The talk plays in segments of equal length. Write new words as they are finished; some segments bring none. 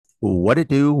What it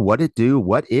do, what it do,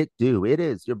 what it do. It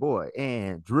is your boy,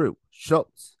 Andrew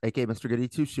Schultz, aka Mr. Goody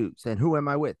Two Shoes. And who am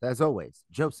I with? As always,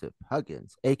 Joseph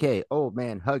Huggins, aka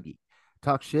OldManHuggie.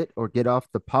 Talk shit or get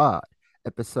off the pod.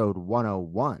 Episode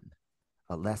 101.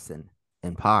 A lesson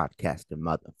in podcasting,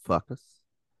 motherfuckers.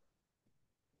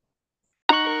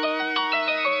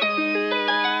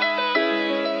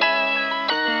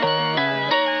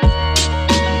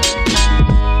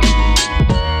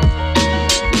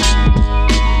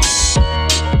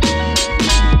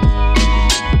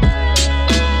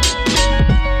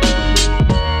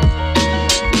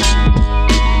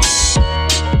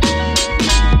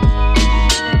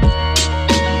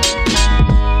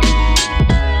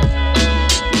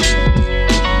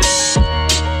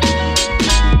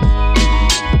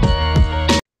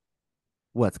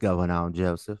 What's going on,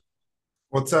 Joseph?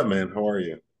 What's up, man? How are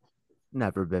you?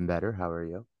 Never been better. How are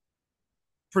you?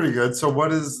 Pretty good. So,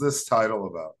 what is this title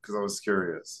about? Because I was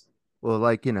curious. Well,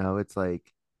 it's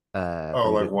like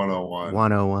Oh, we like did 101.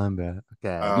 101, bro.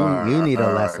 Okay. You need a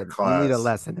All right, lesson. You need a class.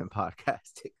 lesson in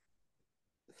podcasting.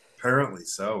 Apparently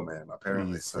so, man.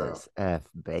 Apparently so. Jesus F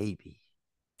baby.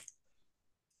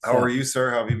 How are So you,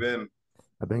 sir? How have you been?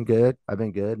 I've been good. I've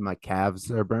been good. My calves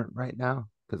are burnt right now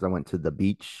because I went to the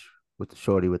beach with the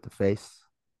shorty with the face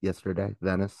yesterday,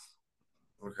 Venice.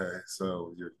 Okay,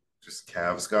 so your just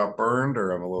calves got burned,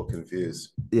 or I'm a little confused.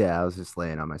 Yeah, I was just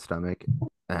laying on my stomach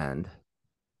and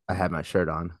I had my shirt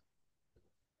on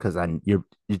because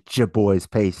it's your boy's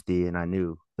pasty and I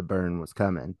knew the burn was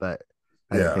coming, but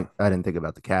Yeah. I didn't think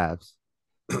about the calves.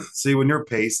 See, when you're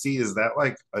pasty, is that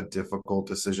like a difficult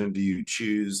decision? Do you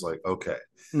choose like, okay,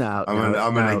 No, I'm no, gonna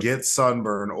I'm gonna no, get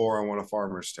sunburn, or I want a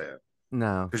farmer's tan?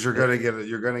 no. Because you're gonna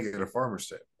get a farmer's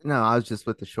tan. No, I was just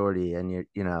with the shorty, and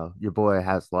your boy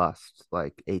has lost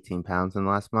like 18 pounds in the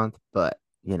last month, but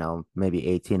maybe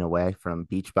 18 away from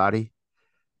beach body.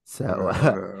 So,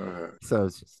 Okay. so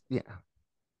it's just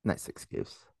nice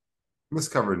excuse. I'm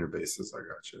just covering your bases. I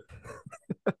got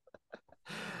you.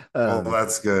 Well, Um,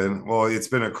 that's good. Well, it's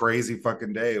been a crazy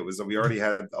fucking day. We already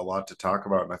had a lot to talk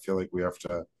about, and I feel like we have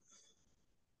to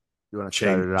you want to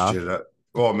start change it it off? up.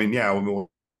 Well, I mean, yeah, we'll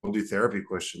do therapy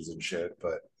questions and shit,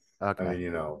 but I Okay,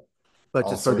 mean, but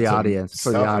all just for the sorts of audience,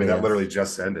 stuff. I mean, that literally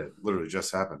just ended, literally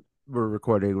just happened. we're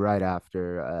recording right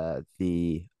after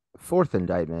the fourth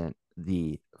indictment,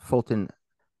 the Fulton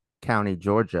County,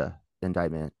 Georgia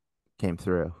indictment came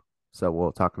through. So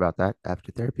we'll talk about that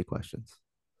after therapy questions.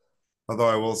 Although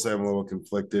I will say I'm a little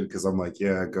conflicted because I'm like,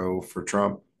 yeah, go for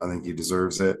Trump. I think he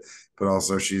deserves it. But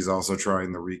also, she's also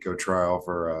trying the RICO trial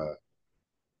for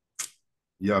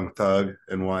Young Thug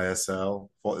and YSL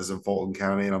is in Fulton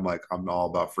County, and I'm like, I'm all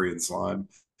about free and slime,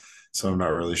 so I'm not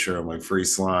really sure. I'm like free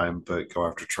slime, but go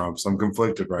after Trump. So I'm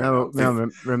conflicted right now. No, no,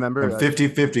 I'm remember,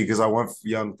 50-50 because I want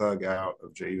Young Thug out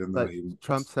of jail, even though but he,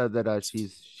 Trump said that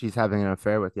she's having an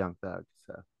affair with Young Thug.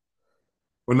 So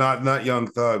well, not Young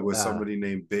Thug, with uh, somebody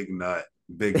named Big Nut.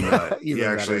 Big Nut. He even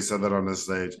actually better, said that on the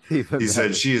stage. even He said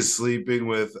better. she is sleeping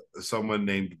with someone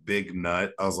named Big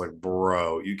Nut. I was like,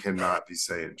 bro, you cannot be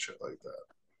saying shit like that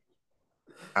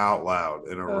out loud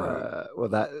in a room. Well,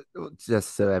 that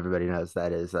just so everybody knows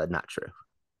that is not true.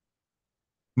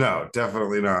 No,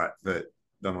 definitely not. That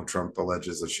Donald Trump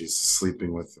alleges that she's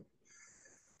sleeping with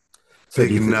So do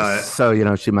Big you think? Nut.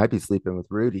 So she might be sleeping with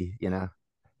Rudy.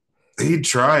 He'd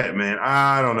try it, man.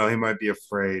 I don't know. He might be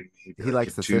afraid. He'd be He like,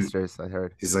 likes you're the too. sisters. I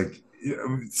heard. He's like,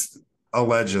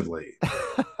 allegedly.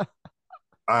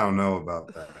 I don't know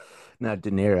about that. No,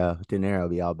 De Niro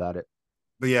be all about it.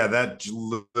 But yeah, that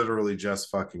literally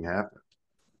just fucking happened.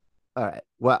 All right.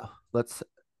 Well, let's,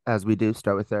 as we do,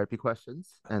 start with therapy questions,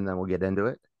 and then we'll get into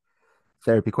it.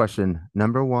 Therapy question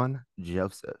number one,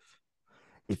 Joseph.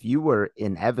 If you were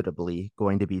inevitably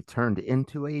going to be turned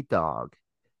into a dog,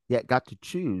 yet got to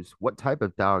choose what type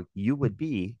of dog you would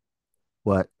be,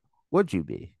 what would you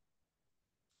be?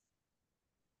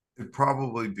 It'd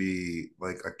probably be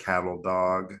like a cattle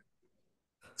dog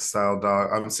style dog.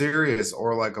 I'm serious,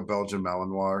 or like a Belgian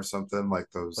Malinois or something like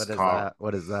those What is that?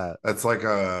 What is that? That's like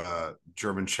a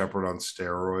German Shepherd on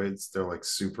steroids. They're like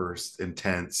super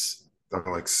intense. They're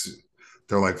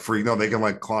like free. No, they can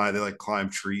like climb. They like climb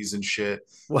trees and shit.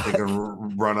 They can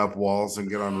What? run up walls and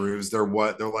get on roofs. They're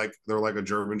what? They're like a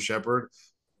German Shepherd,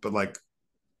 but like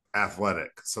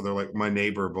athletic. So they're like my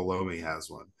neighbor below me has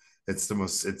one. It's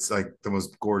like the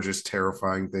most gorgeous,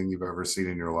 terrifying thing you've ever seen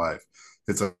in your life.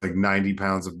 It's like 90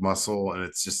 pounds of muscle and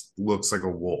it just looks like a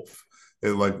wolf. It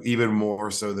like even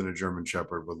more so than a German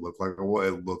Shepherd would look like a wolf.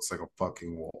 It looks like a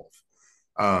fucking wolf.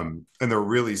 And they're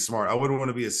really smart. I wouldn't want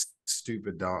to be a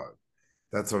stupid dog.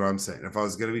 That's what I'm saying. If I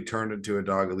was going to be turned into a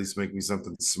dog, at least make me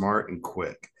something smart and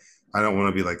quick. I don't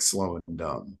want to be like slow and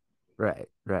dumb. Right,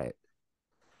 right.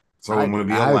 So I want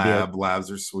to be a I would be lab.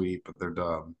 Labs are sweet, but they're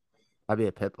dumb. I'd be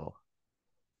a pit bull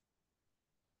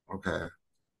Okay.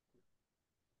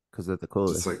 because they're the Just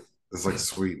coolest. like it's like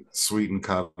sweet and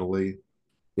cuddly.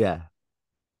 Yeah.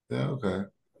 Yeah, okay.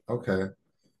 Okay.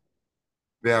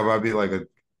 Yeah, but I'd be like a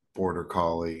border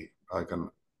collie, like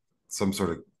some sort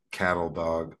of cattle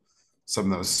dog,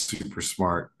 something that was super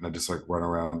smart and I just like run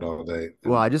around all day.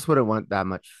 Well, And I just wouldn't want that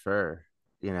much fur,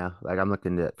 you know. Like I'm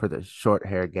looking for the short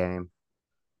hair game.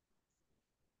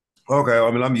 okay,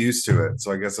 I mean I'm used to it.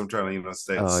 So I guess I'm trying to,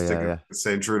 Oh yeah, yeah.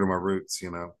 staying true to my roots.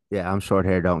 Yeah, I'm short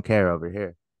hair, don't care over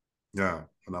here. Yeah.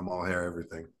 And I'm all hair,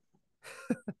 everything.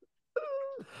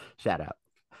 Shout out.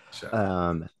 Shout out.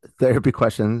 Um, Therapy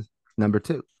question number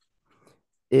two.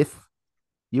 If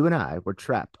you and I were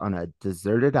trapped on a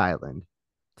deserted island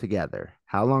together,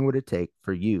 how long would it take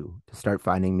for you to start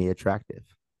finding me attractive?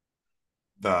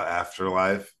 The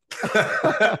afterlife.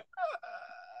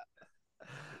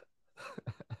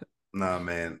 Nah,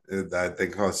 man. I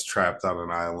think if I was trapped on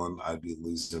an island, I'd be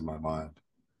losing my mind.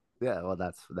 Yeah, well,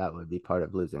 that would be part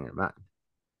of losing your mind.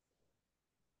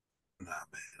 Nah,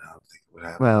 man. I don't think it would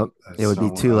happen. Well, I it just would be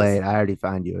don't. too late. I already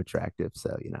find you attractive,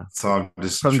 so So I'm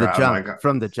just from the trapped. I'm jump, like,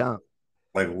 from the jump.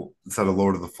 like instead of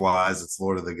Lord of the Flies, it's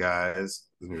Lord of the Guys.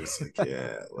 And you're just like,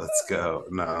 yeah, let's go.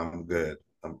 No, I'm good.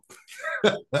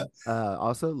 That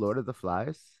Also, Lord of the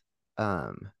Flies.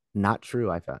 Not true.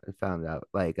 I found out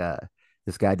like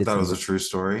this guy did some was a true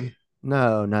story.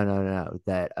 no, no, no, no, no.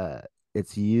 That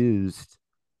it's used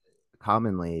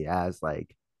commonly as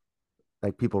like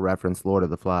people reference Lord of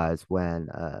the Flies when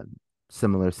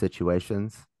similar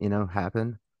situations,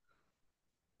 happen.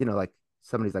 Like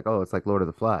somebody's like, oh, it's like Lord of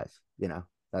the Flies,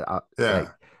 like, Yeah.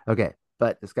 okay.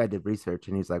 But this guy did research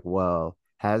and he's like, well,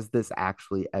 has this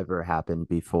actually ever happened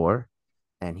before?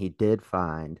 And he did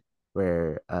find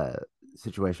where a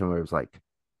situation where it was like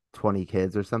 20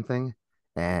 kids or something,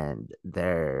 and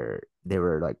they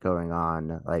were like going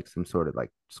on like some sort of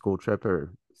like school trip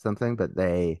or something, but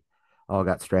they all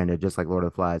got stranded just like Lord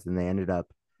of the Flies, and they ended up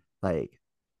like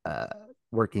uh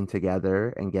working together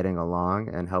and getting along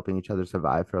and helping each other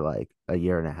survive for like a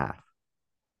year and a half.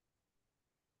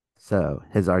 So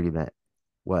his argument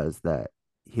was that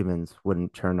humans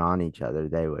wouldn't turn on each other,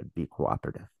 they would be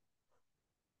cooperative.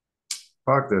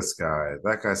 Fuck this guy.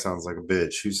 That guy sounds like a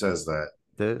bitch. Who says that?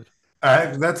 Dude,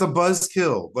 That's a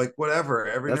buzzkill. Like whatever.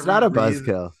 that's Whenever not you a read,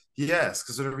 buzzkill. yes,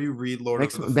 because whenever you read Lord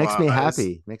of the Makes me Flies,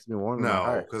 happy, makes me warm in my no,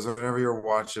 heart. because whenever you're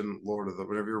reading Lord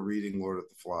of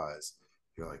the Flies,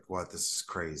 you're like, what? This is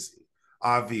crazy.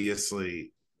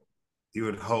 Obviously, you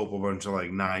would hope a bunch of like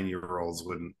 9-year olds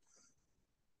wouldn't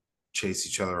chase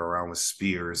each other around with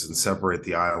spears and separate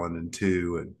the island in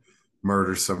two and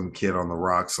murder some kid on the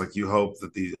rocks. Like you hope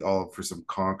that the all for some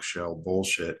conch shell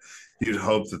bullshit. You'd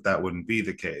hope that that wouldn't be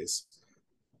the case.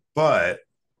 But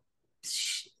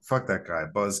fuck that guy,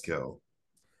 buzzkill.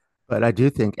 But I do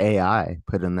think AI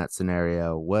put in that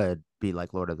scenario would be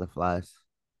like Lord of the Flies.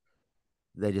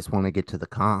 They just want to get to the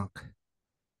conch,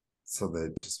 So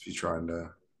they'd just be trying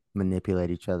to, manipulate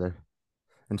each other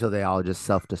until they all just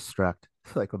self destruct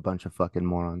like a bunch of fucking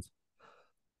morons.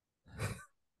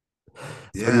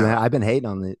 So what do you? yeah. I've been hating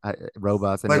on the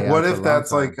robots and Like, AI what for a if long that's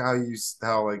time. like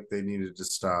how like they needed to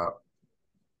stop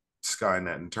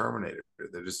Skynet and Terminator?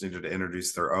 They just needed to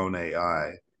introduce their own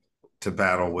AI to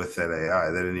battle with that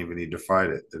AI. They didn't even need to fight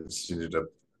it. They just needed to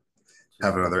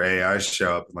have Just another AI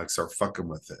show up and like start fucking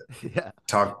with it, yeah,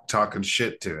 talking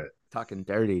shit to it. talking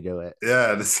dirty to it.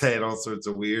 Yeah, to saying all sorts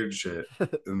of weird shit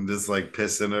and just like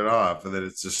pissing it off, and then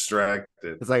it's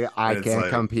distracted, It's like I and it's can't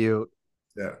like, compute.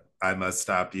 yeah, I must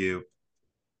stop you.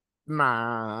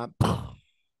 Why?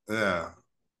 Yeah,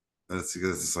 and it's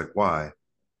because it's like why,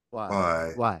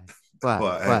 Why? Why? why?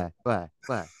 Why? Why?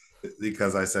 Why?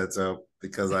 Because I said so.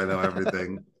 Because I know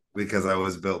everything. Because I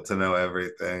was built to know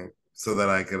everything, so that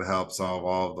I could help solve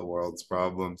all of the world's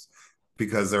problems.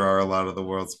 Because there are a lot of the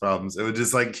world's problems. It would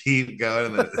just like keep going,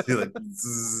 and then it'd be like,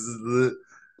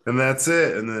 and that's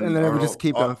it. And And then then it would just Arnold,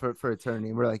 keep going for eternity.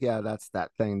 And we're like, yeah, that's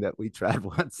that thing that we tried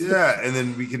once. yeah, and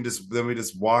then we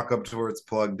just walk up to where it's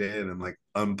plugged in and like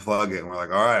unplug it. And we're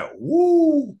like, all right,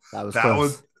 woo, That was that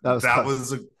was close. That was that close.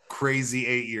 was a crazy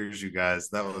 8 years, you guys.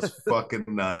 That was fucking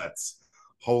nuts.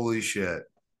 Holy shit.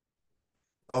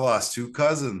 I lost two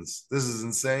cousins. This is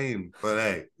insane. But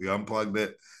hey, we unplugged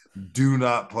it. Do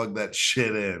not plug that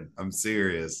shit in. I'm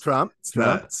serious. It's Trump,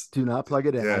 nuts. do not plug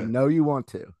it in. I Yeah. know you want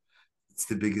to. It's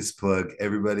the biggest plug.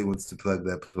 Everybody wants to plug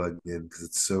that plug in because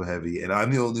it's so heavy. And I'm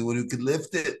the only one who can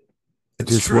lift it. I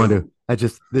It's just want to.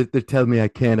 true. They're telling me I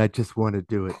can't. I just want to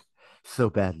do it so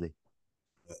badly.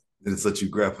 They just let you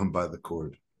grab him by the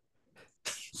cord.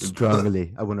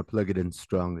 Strongly. I want to plug it in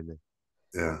strongly.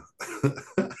 Yeah.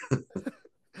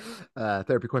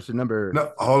 Therapy question number.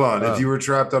 No, hold on. If Oh, you were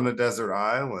trapped on a desert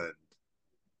island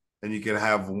and you could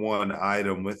have one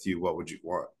item with you, what would you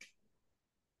want?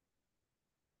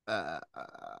 uh,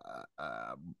 uh,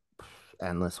 uh,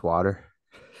 endless water.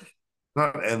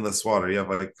 Not endless water. You have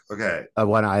like, okay,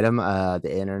 One item. The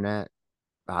internet.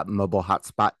 Mobile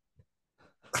hotspot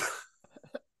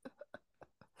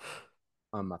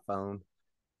on my phone.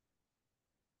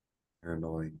 you're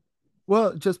annoying.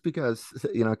 Well, just because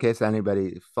in case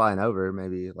anybody flying over,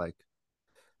 maybe like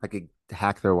I could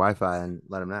hack their Wi-Fi and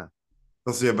let them know.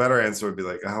 Let's see, a better answer would be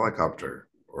like a helicopter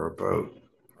or a boat.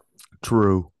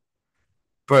 True.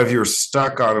 But if you were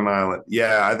stuck on an island,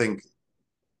 yeah, I think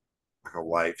like a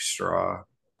life straw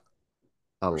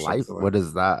A or life? something like What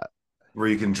is that? where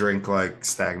you can drink like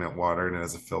stagnant water and it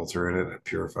has a filter in it and it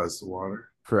purifies the water.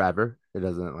 Forever? It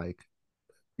doesn't like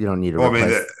you don't need to Well, I mean,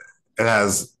 replace. it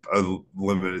has a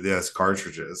limited, yes,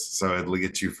 cartridges, so it'll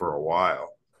get you for a while.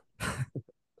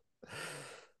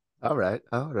 All right,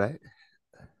 all right.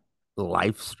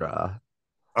 Life straw.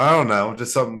 I don't know,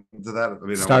 just something to that. I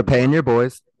mean, I Start wouldn't paying want, your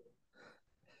boys.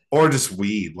 or just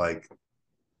weed, like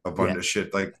a bunch Yeah, of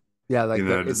shit, like yeah. Like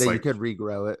just that you like could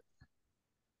regrow it,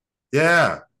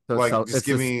 yeah, so like just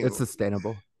give me it's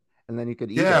sustainable, and then you could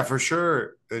eat yeah it. for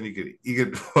sure. And you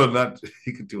could well not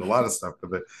you could do a lot of stuff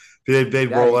with it. They'd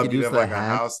Yeah, roll you up. could You'd use have the like a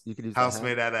hemp. house You could use the house hemp.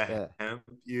 made out of Yeah, hemp.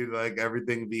 You like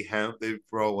everything would be hemp. They'd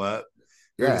roll up.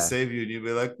 Here to yeah. save you, and you'd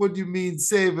be like, "What do you mean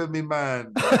saving me,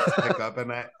 man?"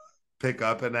 Pick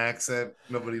up an accent.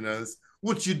 Nobody knows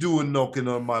what you doing knocking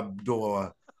on my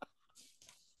door.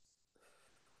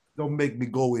 Don't make me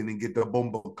go in and get the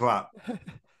bumper clap.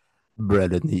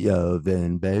 Bread in the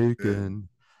oven, Yeah, bacon.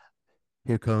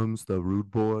 Here comes the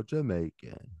rude boy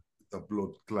Jamaican. the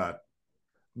blood clot.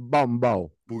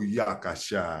 Bumbo,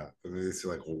 Booyakasha. And it's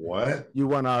like, what? you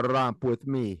wanna romp with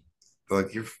me?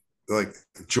 Like you're like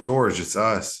George, it's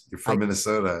us. You're from I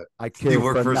Minnesota. I You kill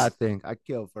work for for nothing. I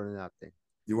kill for nothing.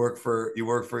 you work for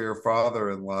your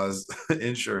father-in-law's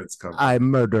insurance I company.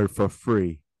 murder for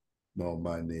free. No,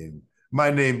 my name. My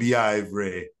name be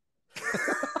Ivory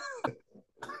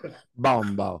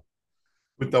Bumbo.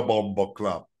 with the bombo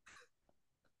club.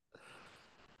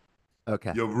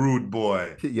 Okay. You rude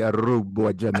boy. You rude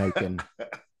boy Jamaican.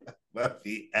 That'd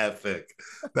be epic.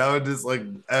 That would just like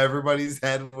everybody's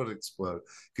head would explode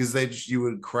because you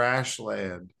would crash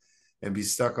land and be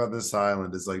stuck on this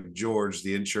island as like George,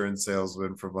 the insurance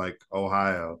salesman from like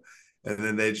Ohio. And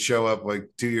then they'd show up like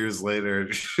 2 years later,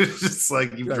 just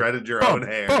like you've Like, dreaded your own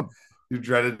bump, hair. bump, You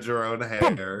dreaded your own bump,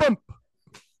 hair bump.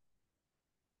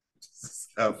 just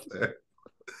out there.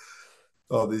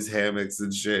 All these hammocks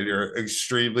and shit. You're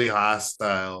extremely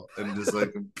hostile and just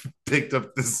like picked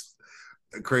up this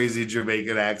crazy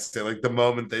Jamaican accent. Like the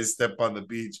moment they step on the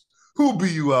beach, who be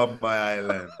you on my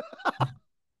island?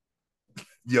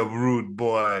 You rude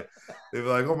boy. They'd be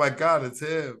like, oh my God, it's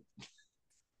him.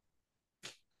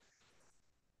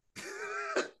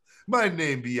 My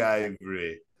name be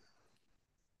Ivory.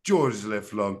 George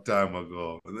left long time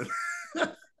ago. And then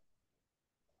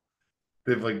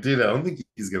they're like, dude, I don't think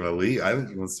he's gonna leave. I think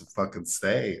he wants to fucking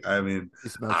stay. I mean, You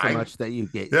smoke so I much that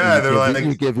yeah, they're you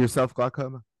like, give yourself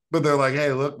glaucoma. but they're like,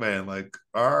 hey, look, man, like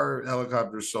our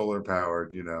helicopter's solar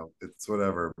powered, it's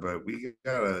whatever. But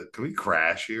can we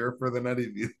crash here for the night?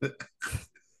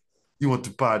 You want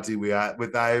to party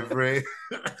with Ivory?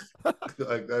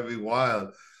 Like that'd be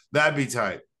wild. That'd be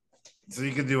tight. So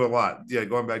you can do a lot. Yeah,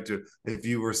 going back to if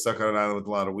you were stuck on an island with a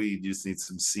lot of weed, you just need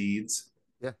some seeds.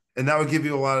 Yeah, And that would give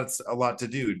you a lot to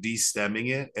do, de-stemming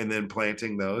it and then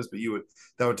planting those. But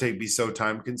that would be so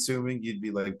time consuming. You'd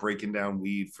be like breaking down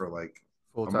weed for like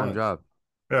full a time month. job.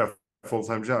 Yeah,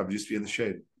 full-time job. Just be in the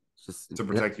shade It's just to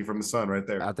protect you from the sun right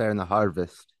there. out there in the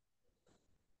harvest.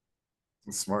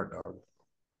 It's smart dog.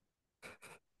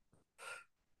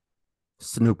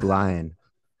 Snoop Lion.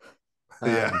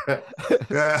 Yeah. Um,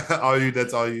 Yeah.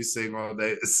 That's all you sing all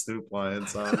day is Snoop Lion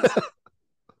songs.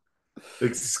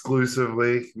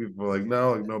 Exclusively. People are like,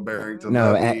 no, like no Barrington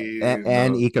no, Levy, and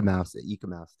no, Eka Mouse. Eka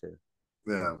Mouse too.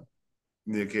 yeah.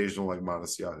 The occasional like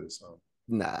Modest Yahoo song.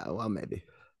 No, well maybe.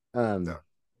 Yeah.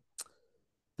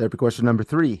 Therapy question number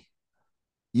 3.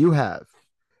 You have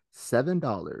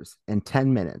 $7 and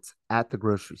 10 minutes at the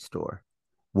grocery store.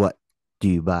 What do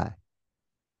you buy?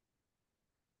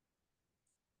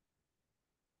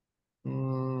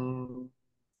 Mm,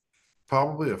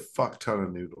 probably a fuck ton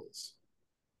of noodles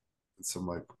and some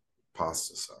like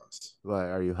pasta sauce. What,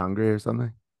 are you hungry or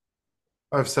something?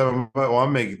 I have seven, but well,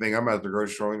 I'm making thing. I'm at the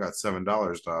grocery store and got $7,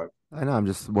 dog. I know. I'm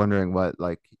just wondering what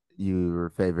like your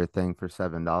favorite thing for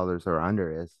 $7 or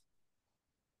under is.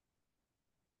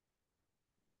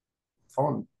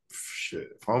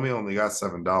 If homie only got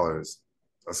 $7,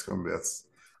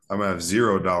 I'm gonna have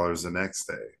 $0 the next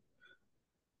day.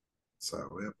 So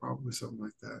yeah, probably something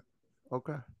like that.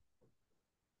 Okay.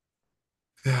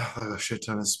 Yeah, like a shit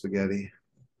ton of spaghetti.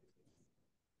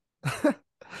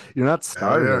 You're not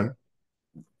Hell yeah. starving.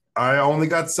 I only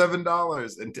got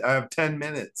 $7 and I have 10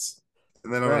 minutes.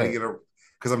 And then I'm gonna Right. get a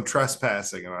because I'm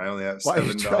trespassing and I only have Why are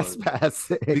you $7.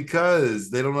 trespassing?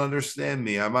 Because they don't understand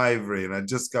me. I'm Ivory and I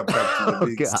just got back to the Oh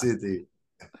big God. city.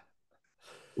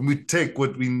 And we take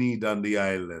what we need on the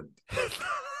island.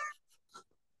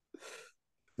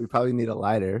 We probably need a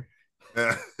lighter.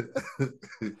 And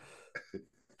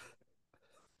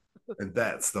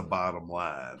that's the bottom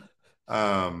line.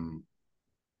 Um,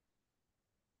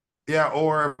 yeah,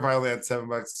 or if I only had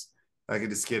 $7, I could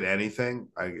just get anything.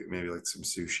 I maybe like some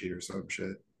sushi or some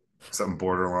shit, something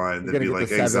borderline You're that'd gonna be get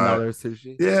the like seven exotic. dollar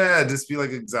sushi. Yeah, just be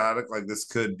like exotic. Like this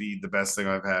could be the best thing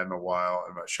I've had in a while.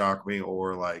 It might shock me,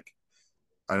 or like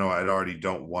I know I'd already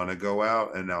don't want to go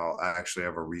out, and now I actually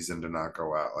have a reason to not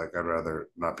go out. Like I'd rather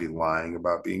not be lying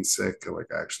about being sick, and like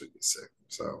actually be sick.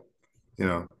 So, you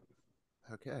know,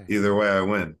 Okay. either way, I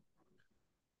win.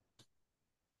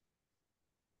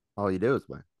 All you do is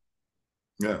win.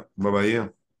 Yeah. What about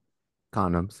you?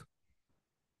 Condoms.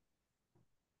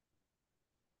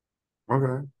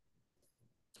 Okay.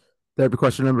 Therapy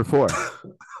question number 4.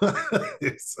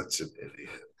 You're such an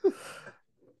idiot.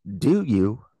 Do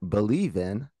you believe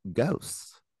in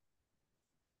ghosts?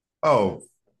 Oh,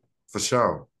 for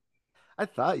sure. I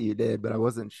thought you did, but I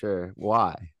wasn't sure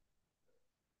why.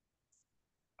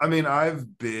 I mean,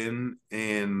 I've been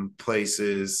in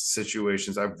places,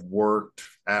 situations, I've worked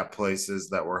at places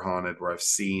that were haunted where I've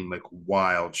seen like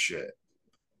wild shit,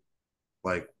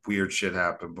 like weird shit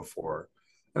happen before.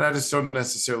 And I just don't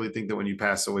necessarily think that when you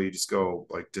pass away, you just go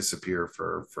like disappear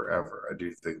for forever. I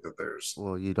do think that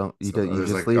Well, you don't. You so don't. You there's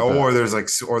just like, leave a. or there's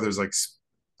like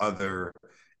other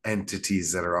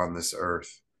entities that are on this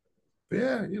earth. But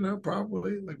yeah,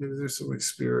 probably like maybe there's some like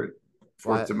spirit,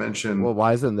 fourth Why? dimension, Well,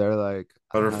 why isn't there like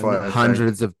butterfly effect.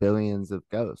 hundreds of billions of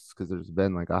ghosts? Because there's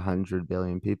been like 100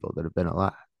 billion people that have been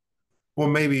alive. Well,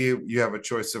 maybe you have a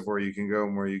choice of where you can go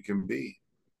and where you can be.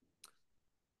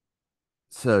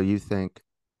 So you think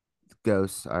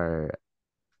ghosts are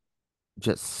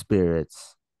just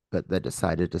spirits, but that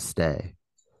decided to stay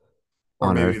Or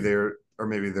on maybe Earth?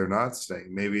 they're not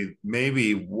staying.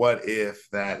 Maybe what if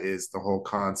that is the whole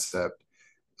concept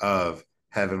of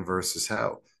heaven versus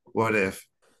hell? What if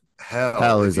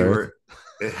Hell is Earth.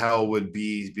 hell would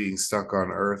be being stuck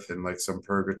on earth in like some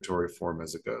purgatory form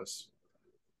as a ghost?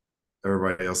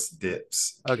 Everybody else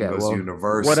dips and Okay, goes well,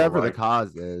 universal, whatever the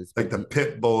cause is, like but the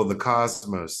pit bull of the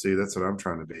cosmos. See, that's what I'm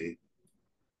trying to be.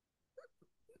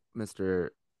 Mr.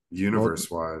 Mul-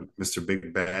 Universe wide, Mr.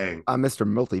 Big Bang, I'm Mr.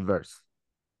 Multiverse.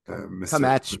 Come Mr.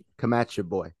 at you, come at you,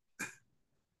 boy.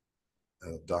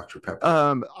 Dr.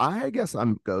 Pepper, I guess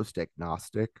I'm ghost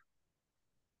agnostic.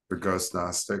 the ghost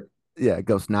Gnostic. Yeah,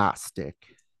 ghost gnostic.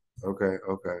 Okay,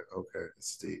 okay, okay.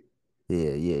 It's deep.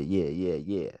 Yeah, yeah, yeah, yeah,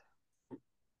 yeah.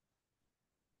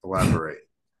 Elaborate.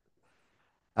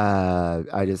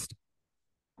 I just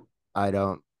I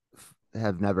don't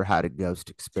have never had a ghost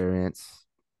experience.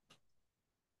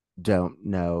 Don't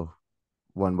know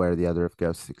one way or the other if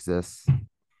ghosts exist.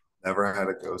 Never had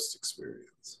a ghost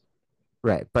experience.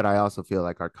 Right, but I also feel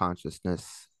like our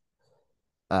consciousness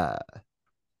uh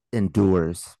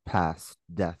endures past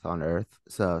death on Earth,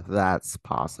 so that's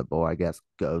possible. I guess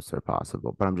ghosts are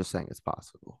possible, but I'm just saying it's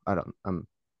possible. I'm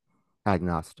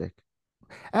agnostic,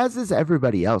 as is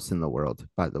everybody else in the world,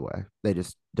 by the way. They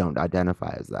just don't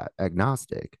identify as that.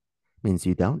 Agnostic means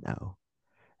you don't know.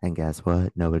 And guess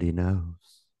what? Nobody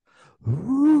knows.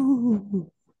 Ooh.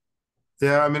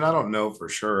 Yeah, I mean, I don't know for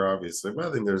sure, obviously, but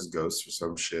I think there's ghosts or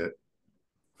some shit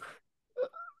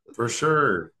for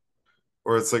sure.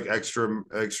 Or it's like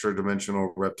extra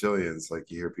dimensional reptilians,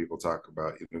 like you hear people talk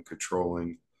about,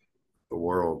 controlling the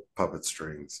world, puppet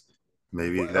strings.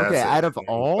 Maybe Okay, that's out it. of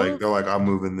all Like of they're like, I'm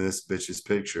moving this bitch's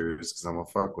pictures because I'm gonna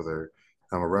fuck with her.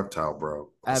 I'm a reptile, bro.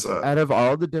 What's up? out of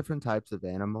all the different types of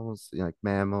animals, like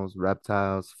mammals,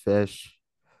 reptiles, fish,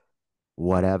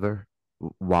 whatever,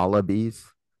 wallabies,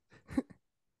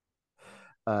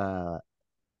 uh,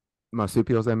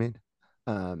 marsupials, I mean.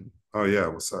 Um, Oh yeah,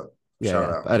 what's up? yeah, Shout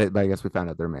yeah, out. but I guess we found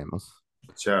out they're mammals.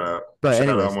 Shout out. But Shout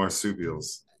out anyways,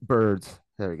 marsupials. birds.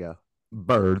 There we go.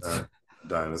 Birds.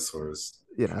 Dinosaurs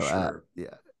You for know, sure.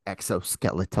 yeah,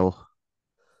 exoskeletal,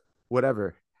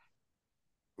 whatever.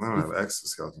 I don't have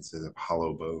exoskeletons, they have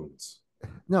hollow bones.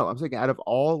 No, I'm saying out of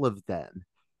all of them,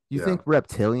 You Yeah. think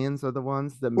reptilians are the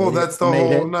ones that Well, made it that's the made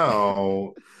whole it?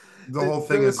 no. The whole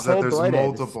thing They're is that cold there's blooded.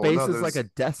 multiple. Space No, is like a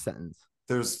death sentence.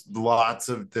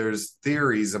 there's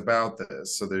theories about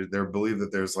this. So they're believed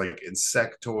that there's like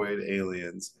insectoid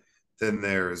aliens, then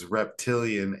there's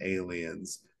reptilian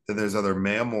aliens, then there's other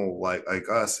mammal like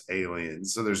us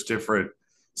aliens. So there's different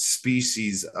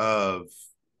species of,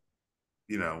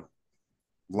 you know,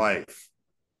 life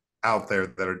out there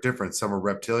that are different. Some are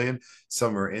reptilian,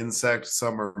 some are insect,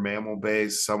 some are mammal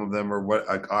based, some of them are what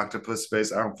like octopus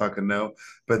based. I don't fucking know,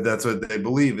 but that's what they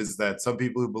believe is that some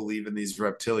people who believe in these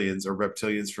reptilians are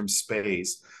reptilians from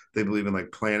space. They believe in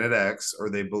like Planet X, or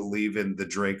they believe in the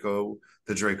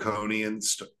draconian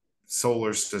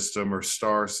solar system or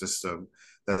star system.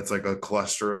 That's like a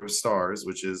cluster of stars,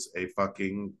 which is a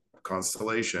fucking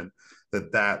constellation.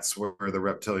 That's where the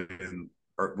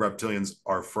reptilians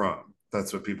are from.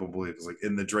 That's what people believe. Is like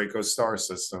in the Draco star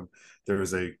system, there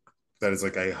is a that is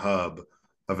like a hub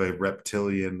of a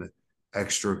reptilian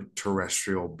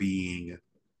extraterrestrial being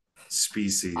Ivan,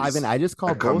 species I just call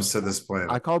that comes bullshit. to this I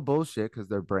planet. call bullshit because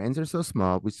their brains are so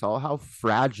small. We saw how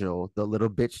fragile the little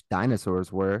bitch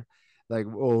dinosaurs were. Like,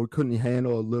 oh, couldn't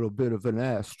handle a little bit of an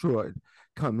asteroid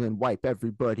come and wipe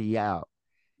everybody out.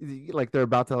 Like they're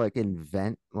about to like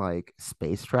invent like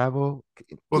space travel.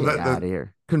 Well, Get that out that of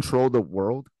here. Control the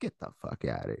world. Get the fuck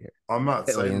out of here. I'm not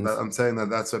saying that. Aliens. I'm saying that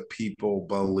that's what people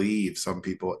believe. Some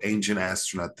people, ancient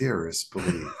astronaut theorists,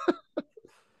 believe.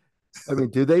 I mean,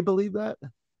 do they believe that?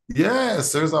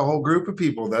 Yes, there's a whole group of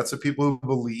people. That's what people who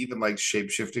believe in like shape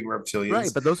shifting Right,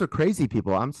 reptilians. but those are crazy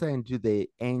people. I'm saying, do the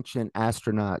ancient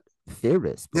astronaut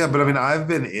theorists Yeah, believe but I mean, that? I've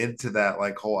been into that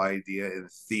like whole idea and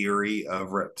theory of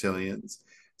reptilians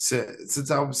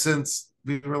since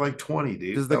we were like 20,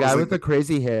 dude. Does the That was guy like with the the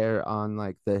crazy hair on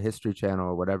like the History Channel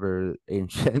or whatever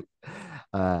ancient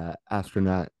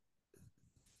astronaut,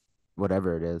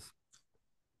 whatever it is,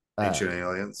 uh, ancient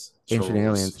aliens. ancient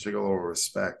aliens? Show a little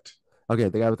respect. Okay,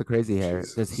 the guy with the crazy hair.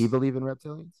 Does he Jesus. believe in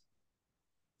reptilians?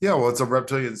 Yeah, well, it's a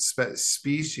reptilian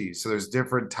species, so there's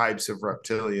different types of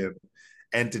reptilian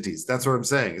entities. That's what I'm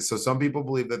saying. So some people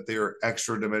believe that they're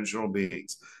extra dimensional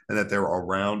beings and that they're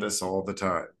around us all the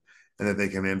time and that they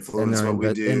can And influence they're what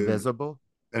we do, invisible.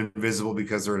 invisible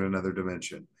because they're in another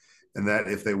dimension. And that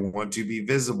if they want to be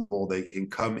visible, they can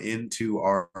come into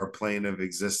our plane of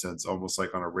existence almost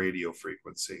like on a radio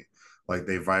frequency. Like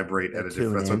they vibrate They at a different,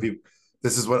 tune that's what in. people,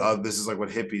 this is like what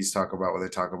hippies talk about when they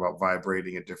talk about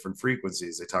vibrating at different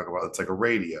frequencies. They talk about it's like a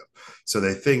radio. So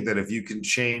they think that if you can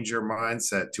change your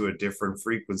mindset to a different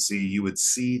frequency, you would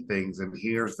see things and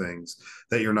hear things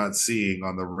that you're not seeing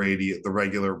on the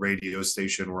regular radio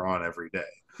station we're on every day.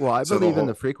 Well, I So the believe in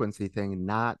the whole frequency thing,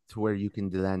 not to where you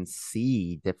can then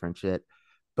see different shit,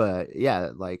 but yeah,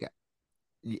 like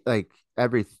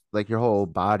every like your whole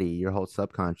body, your whole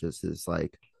subconscious is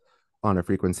like on a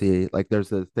frequency. Like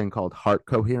there's a thing called heart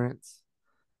coherence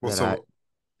well, that I so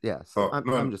yes, I'm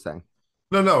no, just saying.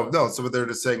 no. So what they're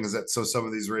just saying is that so some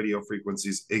of these radio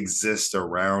frequencies exist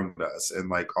around us in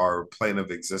like our plane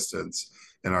of existence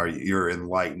and our your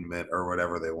enlightenment or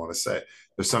whatever they want to say.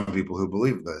 There's some people who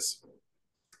believe this.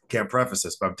 Can't preface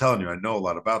this, but I'm telling you, I know a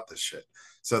lot about this shit.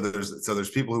 So there's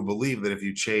people who believe that if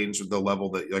you change the level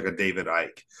that like a David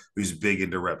Icke, who's big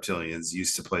into reptilians,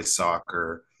 used to play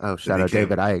soccer, Oh, then shout out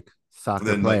David became Icke, soccer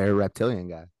then like player, reptilian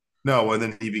guy. no, and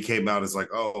then he became out as like,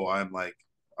 oh, I'm like,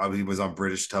 he was on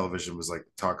British television, was like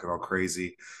talking all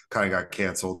crazy, kind of got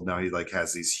canceled. Now he like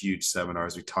has these huge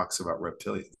seminars. He talks about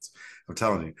reptilians. I'm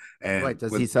telling you, Wait, and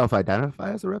does he with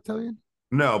self-identify as a reptilian?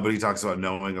 no, but he talks about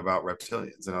knowing about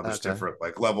reptilians and how there's Okay. different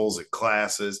like levels and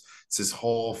classes. It's this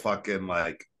whole fucking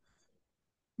like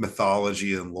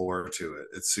mythology and lore to it.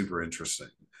 It's super interesting.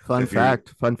 Fun If you're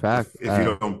fact. Fun fact. if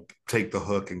you don't take the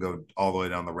hook and go all the way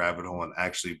down the rabbit hole and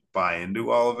actually buy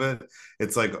into all of it,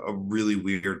 it's like a really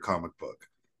weird comic book,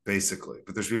 basically.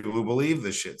 But there's people who believe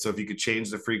this shit. So if you could change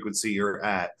the frequency you're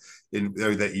at,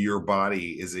 or that your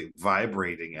body is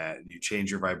vibrating at, and you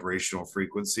change your vibrational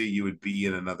frequency, you would be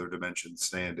in another dimension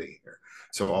standing here.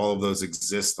 So all of those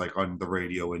exist like on the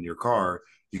radio in your car.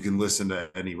 You can listen to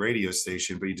any radio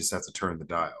station, but you just have to turn the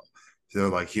dial. So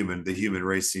like the human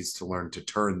race needs to learn to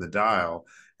turn the dial,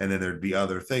 and then there'd be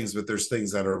other things, but there's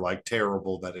things that are like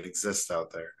terrible that exist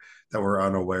out there that we're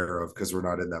unaware of because we're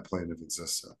not in that plane of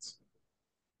existence.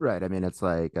 Right. I mean, it's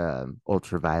like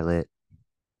ultraviolet,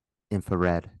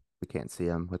 infrared. We can't see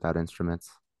them without instruments.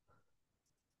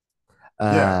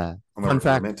 Yeah, I'm Fun not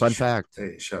fact. meant to Fun shit. fact.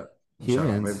 Hey, shut up, meant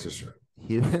Humans, to shit.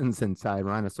 humans and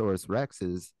Tyrannosaurus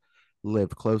rexes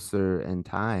live closer in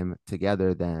time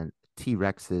together than T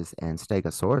Rexes and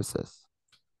Stegosauruses.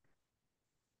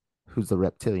 Who's the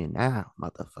reptilian now,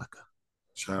 motherfucker?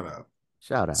 Shout out.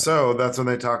 Shout out. So that's when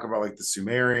they talk about like the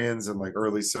Sumerians and like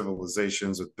early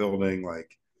civilizations with building like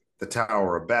the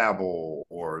Tower of Babel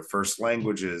or first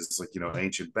languages, like,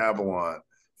 ancient Babylon,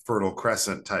 Fertile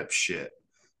Crescent type shit.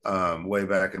 Way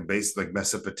back in base like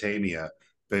Mesopotamia,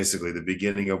 basically the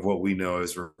beginning of what we know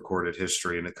as recorded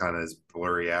history, and it kind of is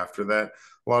blurry after that.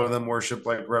 A lot of them worship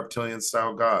like reptilian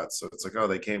style gods. So it's like, oh,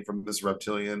 they came from this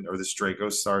reptilian or this Draco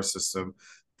star system.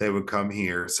 They would come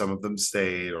here. Some of them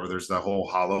stayed, or there's the whole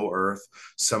hollow earth.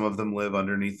 Some of them live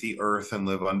underneath the earth and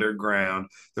live underground.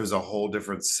 There's a whole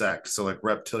different sect. So like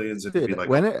reptilians would be Dude, like,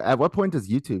 at what point does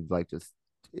YouTube like just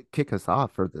kick us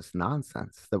off for this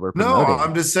nonsense that we're no, promoting?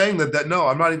 I'm just saying that no,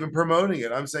 I'm not even promoting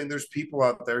it. I'm saying there's people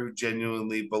out there who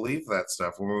genuinely believe that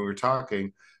stuff. When we were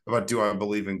talking about do I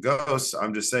believe in ghosts,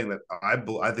 I'm just saying that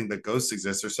I think that ghosts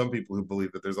exist. There's some people who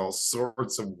believe that there's all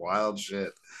sorts of wild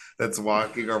shit that's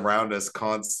walking around us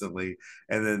constantly,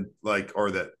 and then like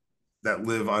or that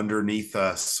live underneath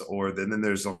us, or then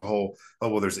there's a whole, oh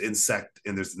well, there's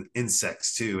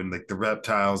insects too, and like the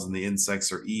reptiles and the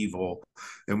insects are evil,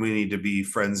 and we need to be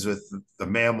friends with the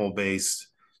mammal based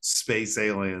space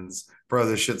aliens. Bro,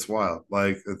 this shit's wild.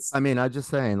 Like it's I mean, I'm just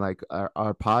saying, like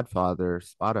our podfather,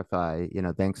 Spotify,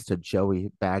 thanks to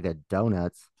Joey Bag of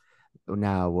Donuts,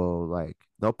 now will like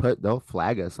they'll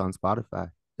flag us on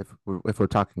Spotify if we're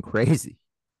talking crazy.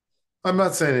 I'm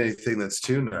not saying anything that's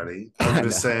too nutty. I'm I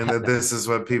just know, saying I that know, this is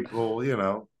what people,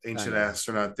 I ancient know.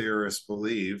 astronaut theorists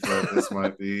believe that this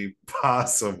might be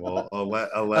possible,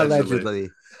 allegedly. Allegedly.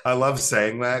 I love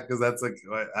saying that because that's like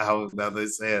how now they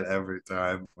say it every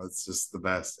time. It's just the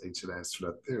best. Ancient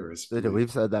astronaut theorists Dude, believe.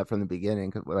 we've said that from the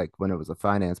beginning. Like when it was a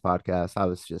finance podcast, I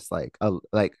was just like,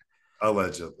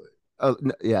 Allegedly. oh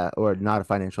yeah, or not a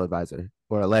financial advisor,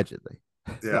 or allegedly,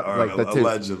 Yeah, that, or like the two,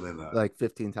 allegedly not. like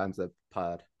 15 times the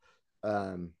pod.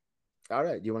 Um, all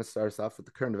right, you want to start us off with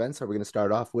the current events? Or are we going to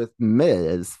start off with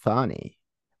Ms. Fanny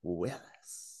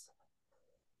Willis?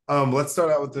 Let's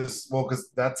start out with this. Well, because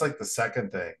that's like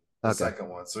the Okay, second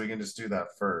one. So we can just do that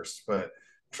first. But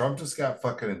Trump just got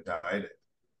fucking indicted.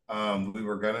 We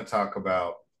were gonna talk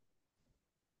about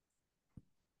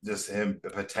just him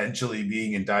potentially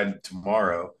being indicted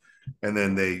tomorrow, and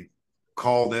then they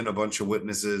called in a bunch of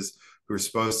witnesses who were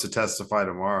supposed to testify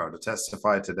tomorrow to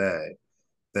testify today.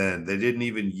 Then they didn't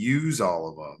even use all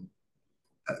of them.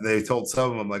 They told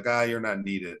some of them like, you're not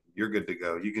needed. You're good to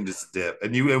go. You can just dip,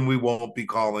 and we won't be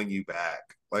calling you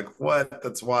back. Like what?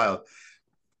 That's wild.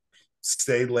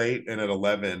 Stayed late, and at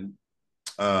 11,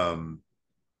 um,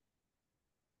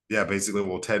 yeah, basically,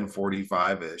 well,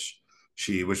 10:45 ish.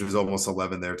 Which was almost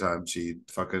 11 their time. She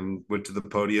fucking went to the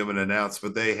podium and announced,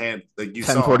 but like you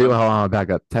saw 10:40. on, Hold on, back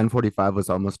up. 10:45 was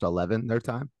almost 11 their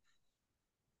time.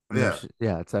 I mean, yeah.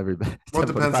 yeah, it's everybody. Well, it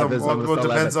depends 10:45 on is almost it 11.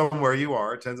 depends on where you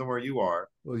are. It depends on where you are.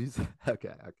 Well, you said, okay,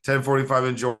 okay, 10:45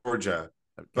 in Georgia,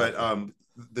 but gotcha.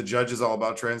 the judge is all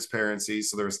about transparency.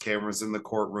 So there was cameras in the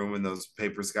courtroom, and those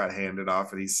papers got handed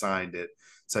off, and he signed it.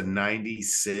 It's a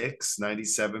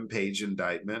 97 page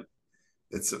indictment.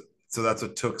 It's so that's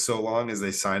what took so long is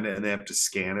they signed it, and they have to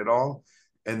scan it all,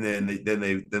 and then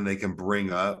they can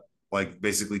bring up like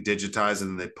basically digitize,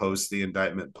 and then they post the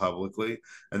indictment publicly,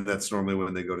 and that's normally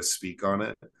when they go to speak on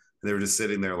it. And they were just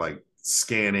sitting there like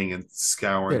scanning and Dude,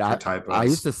 scouring for typos.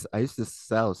 I used to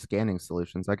sell scanning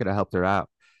solutions. I could have helped her out.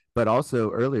 But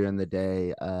also earlier in the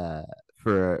day,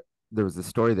 for there was a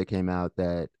story that came out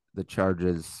that the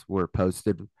charges were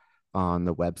posted on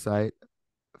the website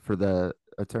for the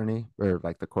attorney, or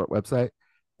like the court website,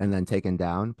 and then taken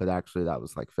down. But actually, that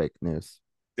was like fake news.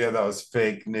 Yeah, that was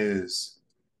fake news.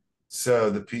 So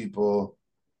the people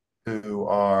who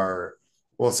are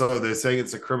well, so they're saying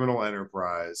it's a criminal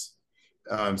enterprise.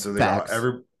 So they got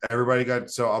Facts. everybody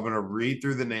got. So I'm gonna read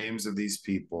through the names of these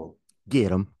people Get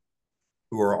them.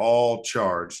 who are all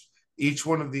charged. Each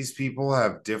one of these people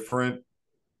have different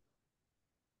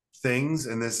things,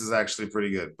 and this is actually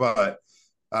pretty good. But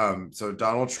so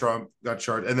Donald Trump got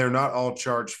charged, and they're not all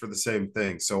charged for the same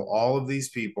thing. So all of these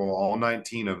people, all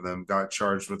 19 of them, got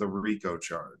charged with a RICO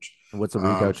charge. What's a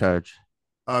RICO Um, charge?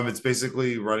 it's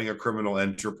basically running a criminal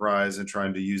enterprise and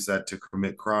trying to use that to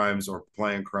commit crimes or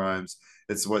plan crimes.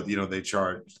 It's what they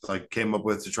charge, like came up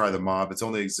with to try the mob. It's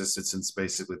only existed since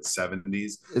basically the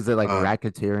 70s. Is it like Um,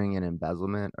 racketeering and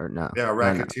embezzlement, or no? yeah, Or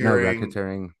no, no racketeering.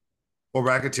 racketeering. Well,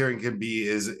 racketeering can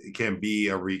be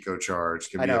a RICO charge,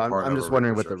 can I be know. a I'm part I'm of a just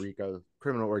wondering RICO what the charge. RICO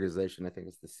criminal organization, I think,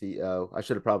 is the CO. I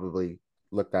should have probably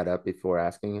looked that up before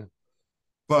asking you.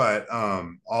 But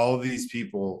all of these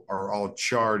people are all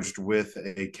charged with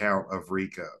a count of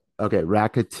RICO. Okay,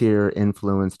 racketeer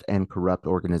influenced and corrupt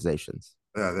organizations.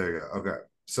 Yeah, there you go. Okay.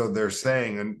 so they're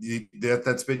saying, and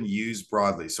that's been used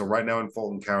broadly. So right now in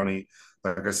Fulton County,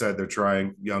 like I said, they're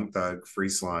trying Young Thug, Free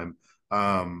Slime,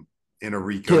 in a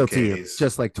RICO Guilty, case.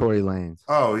 just like Tory Lanez.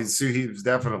 Oh, he's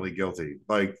definitely guilty.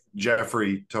 Like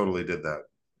Jeffrey totally did that,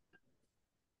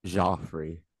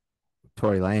 Joffrey.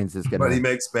 Tory Lanez is but he gonna,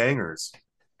 makes bangers.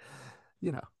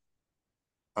 you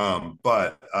know,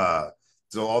 But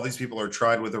so all these people are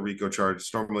tried with a RICO charge.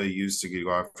 It's normally used to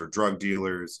go after drug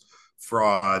dealers,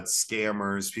 frauds,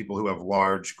 scammers, people who have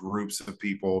large groups of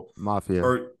people, mafia.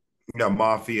 or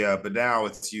mafia. But now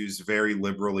it's used very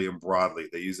liberally and broadly.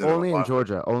 They use it in a Only in lot.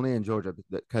 Georgia, only in Georgia,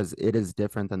 because it is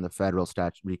different than the federal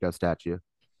statute, RICO statute.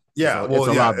 Yeah, It's well,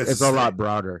 a yeah, lot, it's a it's a lot state.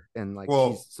 broader, and like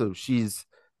Well, she's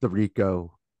the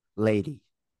RICO lady.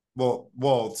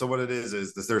 well. So what it is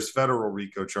this, there's federal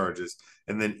RICO charges,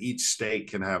 and then each state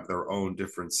can have their own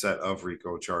different set of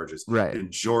RICO charges. Right. And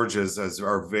Georgia's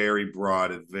are very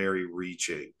broad and very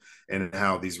reaching in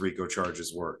how these RICO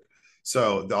charges work.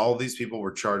 So all these people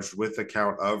were charged with the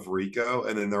count of RICO,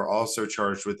 and then they're also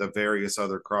charged with the various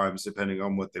other crimes depending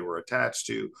on what they were attached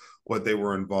to, what they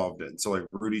were involved in. So like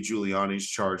Rudy Giuliani's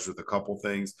charged with a couple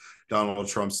things. Donald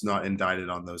Trump's not indicted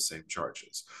on those same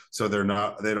charges. So they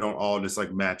don't all just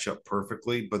like match up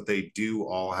perfectly, but they do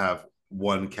all have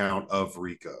one count of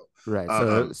RICO. Right.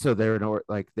 Um, So they're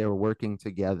like they were working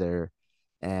together,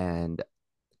 and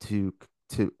to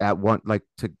at one like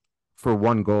to for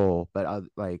one goal, but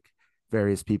like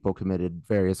various people committed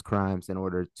various crimes in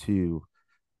order to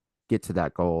get to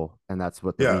that goal, and that's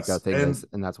what the RICO yes, thing is,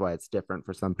 and that's why it's different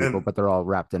for some people, and but they're all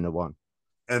wrapped into one.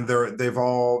 they've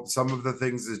all, some of the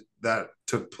things that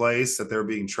took place that they're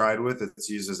being tried with that's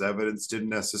used as evidence didn't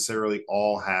necessarily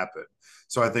all happen.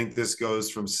 So I think this goes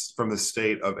from the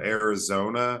state of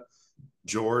Arizona,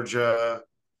 Georgia,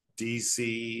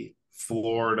 DC,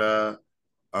 Florida.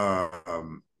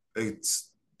 It's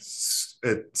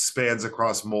it spans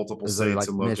across multiple Is there states like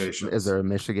and is locations. there a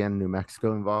Michigan, New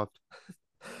Mexico involved?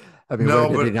 I mean, where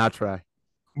No, did he not try?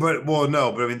 but well,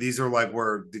 no, but I mean, these are like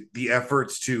where the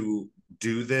efforts to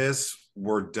do this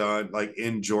were done, like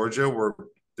in Georgia, where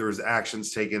there was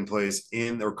actions taking place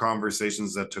in, or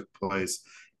conversations that took place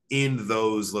in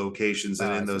those locations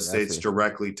and Oh, in I see. those I states see.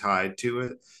 directly tied to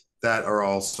it, that are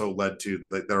also led to,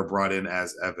 like, that are brought in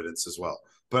as evidence as well.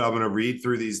 But I'm going to read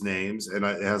through these names, and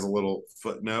it has a little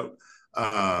footnote,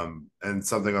 and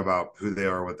something about who they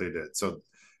are, what they did. So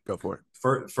Go for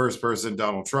it. first person,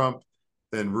 Donald Trump.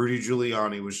 Then Rudy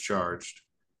Giuliani was charged.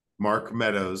 Mark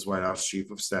Meadows, White House Chief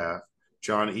of Staff.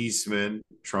 John Eastman,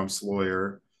 Trump's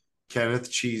lawyer. Kenneth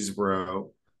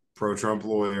Chesebro, pro Trump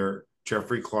lawyer.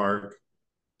 Jeffrey Clark,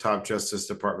 top Justice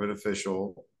Department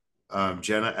official.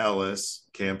 Jenna Ellis,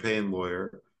 campaign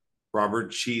lawyer.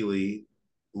 Robert Cheeley,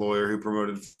 lawyer who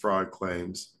promoted fraud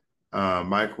claims.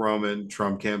 Mike Roman,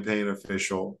 Trump campaign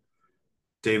official.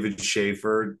 David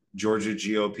Schaefer, Georgia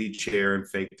GOP chair and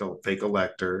fake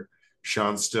elector.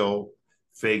 Sean Still,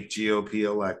 fake GOP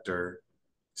elector.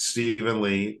 Stephen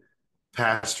Lee,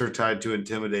 pastor tied to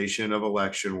intimidation of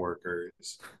election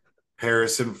workers.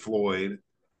 Harrison Floyd,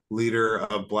 leader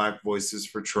of Black Voices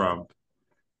for Trump.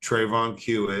 Trayvon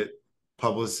Hewitt,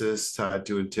 publicist tied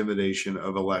to intimidation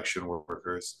of election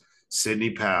workers.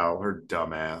 Sidney Powell, her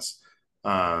dumbass,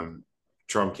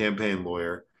 Trump campaign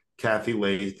lawyer. Kathy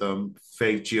Latham,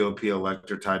 fake GOP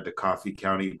elector tied to Coffee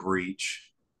County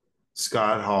breach.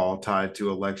 Scott Hall, tied to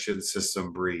election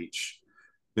system breach.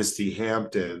 Misty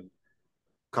Hampton,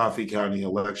 Coffee County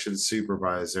election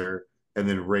supervisor. And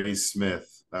then Ray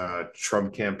Smith,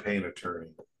 Trump campaign attorney,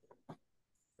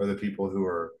 are the people who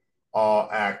are all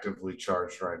actively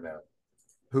charged right now.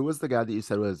 Who was the guy that you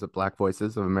said was the Black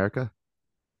Voices of America?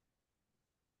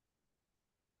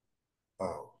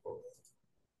 Oh, hold on.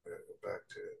 I gotta go back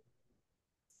to it.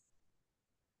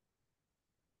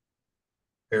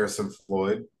 Harrison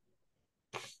Floyd,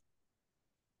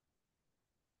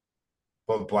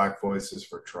 but Black Voices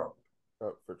for Trump.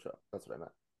 Oh, for Trump. That's what I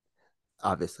meant.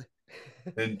 Obviously.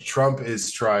 And Trump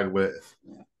is tried with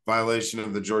violation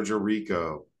of the Georgia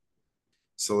RICO,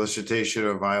 solicitation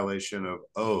of violation of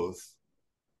oath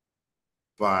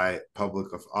by public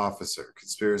officer,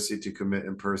 conspiracy to commit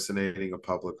impersonating a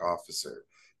public officer,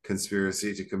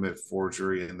 conspiracy to commit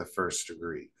forgery in the first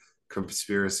degree,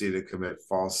 conspiracy to commit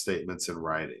false statements in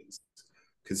writings,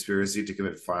 conspiracy to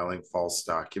commit filing false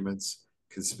documents,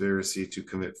 conspiracy to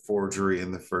commit forgery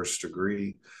in the first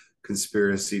degree,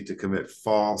 conspiracy to commit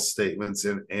false statements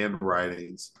and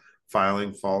writings,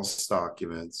 filing false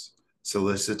documents,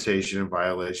 solicitation and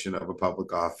violation of a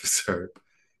public officer,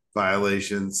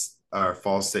 violations are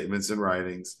false statements in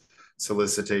writings,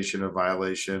 solicitation of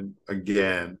violation,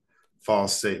 again,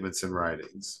 false statements in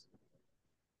writings.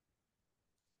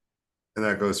 And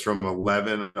that goes from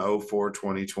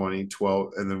 11/04/2020,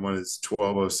 12, and then when it's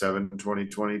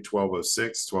 12/07/2020,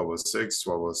 12/06, 12/06,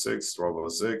 12/06,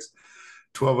 12/06,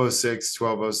 12/06,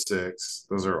 12/06.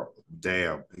 Those are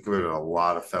damn. He committed a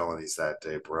lot of felonies that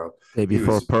day, bro. Day He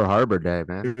before was Pearl Harbor Day,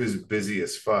 he man. was busy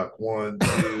as fuck. One,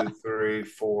 two, three,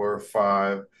 four,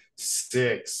 five,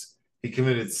 six. He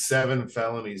committed 7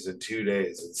 felonies in 2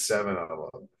 days, and 7 of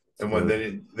them. And when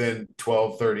Dude, then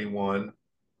 12/31,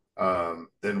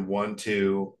 then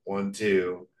 1/2,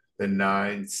 1/2, then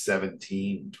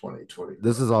 9/17, 2020.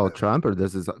 this is all Trump, or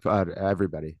this is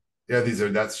everybody? Yeah,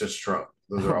 that's just Trump.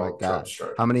 Those Oh are my all Trump God.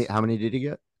 How many charges. how many did he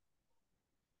get?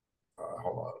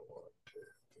 Hold on.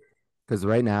 Because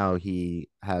right now he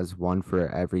has one for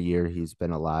every year he's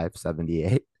been alive,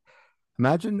 78.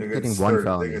 Imagine getting one I think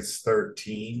felony. it's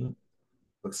 13.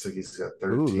 Looks like he's got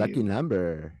Ooh, lucky 13.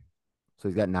 number. So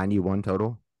he's got 91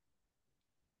 total.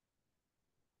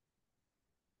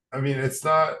 I mean, it's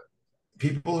not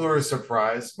people who are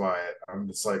surprised by it. I'm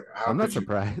just like, how I'm not could you?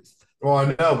 surprised. Well, I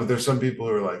know, but there's some people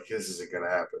who are like, this isn't gonna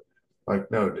happen. Like,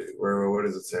 no, dude. What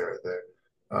does it say right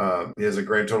there? He has a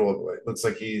grand total of looks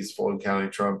like he's full and counting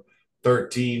Trump,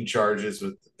 13 charges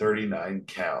with 39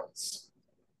 counts,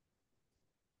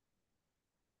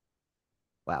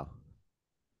 Wow.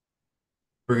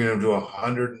 bringing him to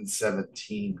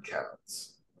 117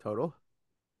 counts. Total?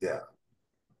 Yeah,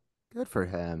 Good for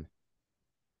him.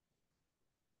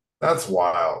 that's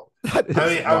wild. That I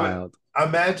is mean, wild.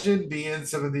 imagine being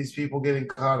some of these people getting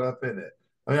caught up in it.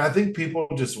 I mean, I think people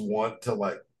just want to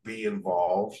like be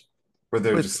involved, where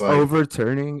they're With just like,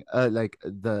 overturning like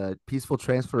the peaceful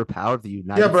transfer of power of the yeah,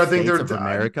 United but I think States they're of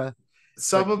America. Like,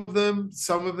 some of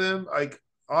them, like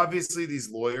obviously these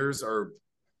lawyers are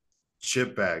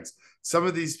chip bags. Some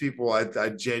of these people, I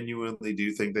genuinely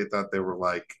do think they thought they were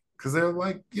like, because they're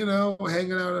like, hanging out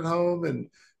at home and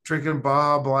drinking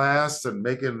Baja Blast and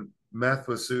making meth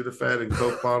with Sudafed and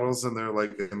Coke bottles, and they're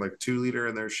like in like 2 liter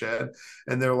in their shed,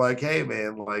 and they're like, hey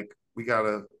man, like we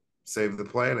gotta save the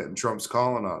planet, and Trump's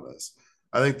calling on us.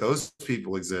 I think those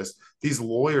people exist. These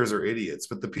lawyers are idiots,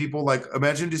 but the people like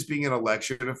imagine just being an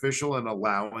election official and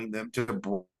allowing them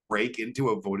to break into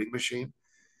a voting machine.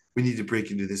 We need to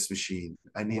break into this machine.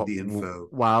 I need the info.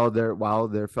 while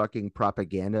their fucking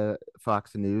propaganda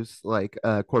Fox News like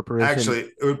corporation Actually,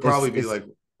 it would is probably be is like,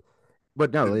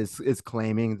 but no is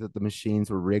claiming that the machines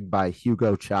were rigged by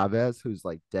Hugo Chavez, who's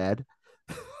like dead.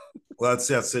 well,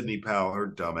 that's Sidney Powell, her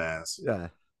dumbass. Yeah.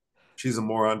 She's a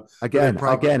moron. But it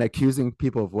probably, Again, accusing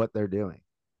people of what they're doing.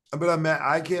 but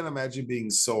I can't imagine being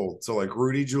sold. So like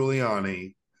Rudy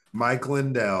Giuliani, Mike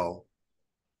Lindell,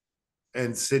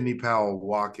 and Sidney Powell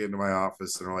walk into my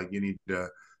office and are like, we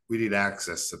need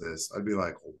access to this. I'd be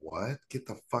like, what? Get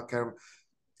the fuck out of.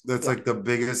 That's Yeah. like the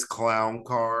biggest clown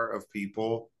car of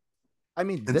people. I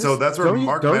mean, And so this that's where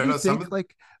Mark don't you Meadows, some think of,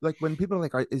 like when people are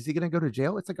like, is he going to go to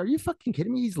jail? It's like, are you fucking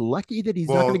kidding me? He's lucky that he's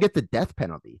not going to well, get the death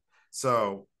penalty.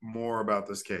 so more about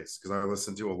this case because I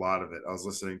listened to a lot of it. I was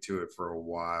listening to it for a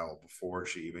while before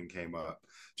she even came up,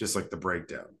 just like the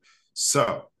breakdown.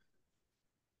 So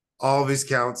all of these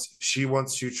counts, she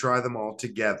wants to try them all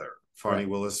together. Fonnie Right.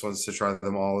 Willis wants to try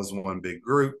them all as one big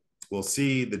group. We'll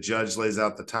see. The judge lays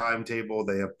out the timetable.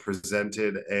 They have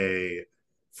presented a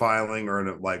filing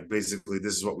like basically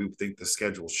this is what we think the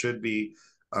schedule should be.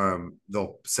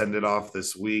 They'll send it off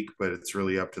this week, but it's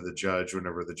really up to the judge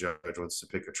whenever the judge wants to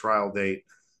pick a trial date.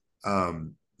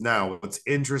 Now, what's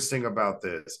interesting about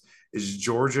this is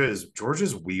Georgia's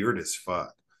weird as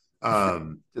fuck.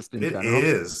 Just in It general.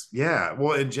 is, yeah.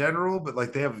 Well, in general, but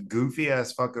like they have goofy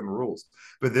ass fucking rules.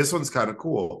 But this one's kind of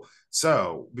cool.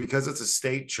 So, because it's a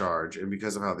state charge and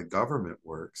because of how the government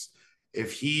works,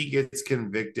 if he gets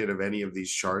convicted of any of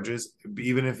these charges,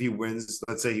 even if he wins,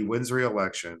 let's say he wins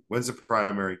re-election, wins a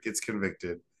primary, gets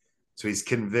convicted, so he's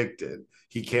convicted,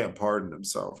 he can't pardon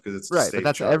himself because it's a Right, but state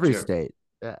that's charge. every Yeah, state.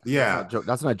 Yeah, yeah.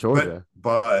 that's not But Georgia.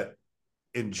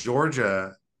 in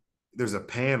Georgia, there's a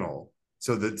panel.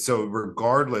 So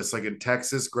regardless, like in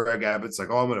Texas, Greg Abbott's like,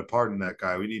 oh, I'm gonna pardon that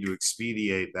guy. We need to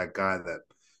expedite that guy that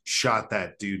shot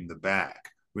that dude in the back.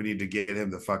 We need to get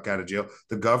him the fuck out of jail.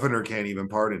 The governor can't even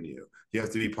pardon you. You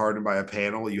have to be pardoned by a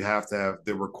panel. You have to have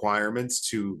the requirements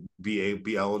to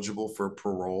be eligible for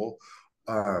parole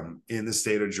in the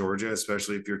state of Georgia,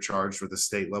 especially if you're charged with a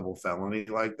state level felony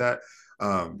like that,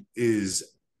 is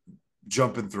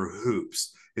jumping through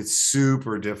hoops. It's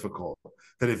super difficult.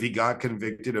 That if he got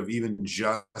convicted of even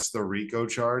just the RICO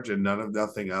charge and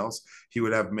nothing else, he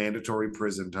would have mandatory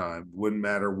prison time. Wouldn't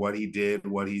matter what he did,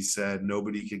 what he said,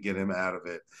 nobody could get him out of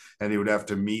it, and he would have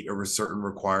to meet a certain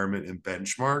requirement and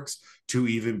benchmarks to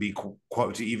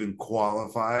even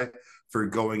qualify for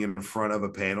going in front of a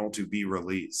panel to be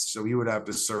released. So he would have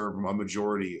to serve a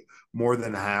majority, more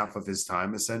than half of his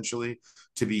time essentially,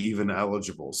 to be even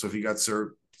eligible. So if he got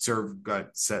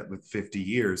got set with 50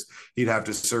 years, he'd have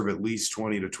to serve at least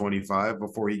 20 to 25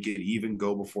 before he could even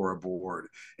go before a board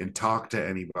and talk to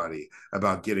anybody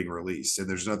about getting released. And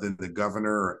there's nothing the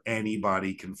governor or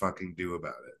anybody can fucking do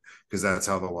about it, because that's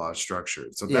how the law is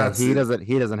structured. So Yeah, that's it.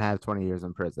 he doesn't have 20 years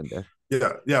in prison, dude.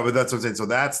 Yeah, but that's what I'm saying. So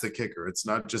that's the kicker. It's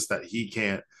not just that he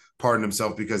can't pardon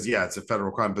himself because it's a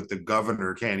federal crime, but the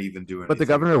governor can't even do But the anything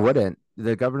governor about it. wouldn't.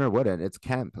 The governor wouldn't. It's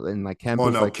Kemp, and like Kemp Well,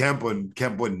 was no, like, Kemp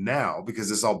wouldn't now because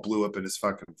this all blew up in his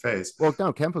fucking face. well,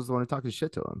 no, Kemp was the one who talked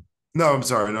shit to him. No, I'm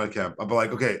sorry, not Kemp. But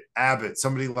like, okay, Abbott,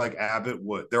 somebody like Abbott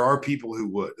would. There are people who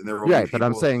would, and there will be Right, but people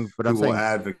I'm who will saying,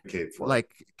 advocate for it. like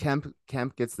Kemp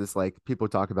gets this, like people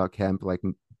talk about Kemp like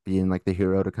being like the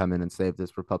hero to come in and save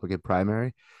this Republican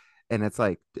primary, and it's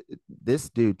like this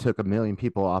dude took a million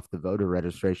people off the voter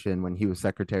registration when he was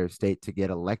Secretary of State to get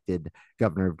elected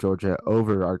governor of Georgia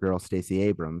over our girl Stacey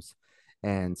Abrams,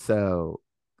 and so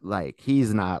like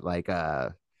he's not like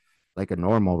a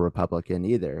normal Republican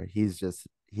either. He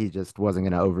just wasn't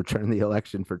going to overturn the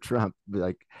election for Trump,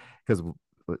 like because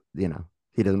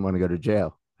he doesn't want to go to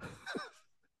jail.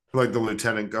 Like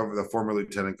the former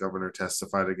lieutenant governor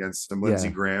testified against him. Yeah,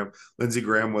 Lindsey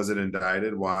Graham wasn't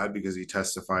indicted. Why? Because he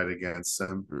testified against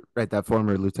him. right. That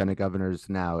former lieutenant governor is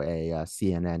now a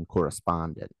CNN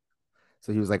correspondent.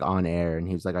 So he was like on air, and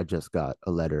he was like, "I just got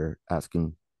a letter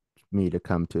asking me to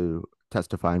come to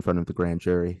testify in front of the grand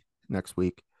jury next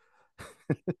week."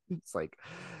 It's like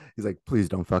he's like, "Please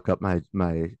don't fuck up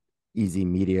my easy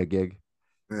media gig."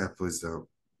 Yeah, please don't.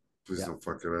 Please Yeah, don't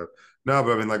fuck it up. No,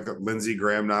 but I mean, like Lindsey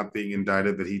Graham not being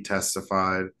indicted, but he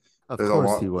testified. of There's a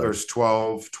course he lot. would. There's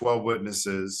 12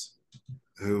 witnesses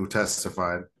who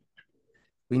testified.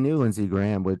 We knew Lindsey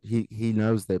Graham would. He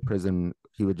knows that prison.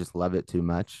 He would just love it too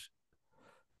much.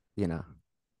 You know,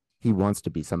 he wants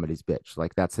to be somebody's bitch.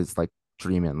 Like that's his like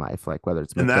dream in life. Like whether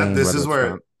it's And that McCain, this whether is it's where,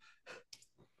 Trump.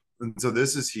 and so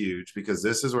this is huge because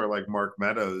this is where like Mark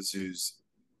Meadows, who's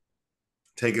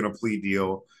taking a plea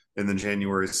deal in the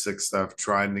January 6th stuff,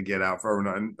 trying to get out for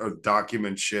or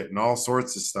document shit and all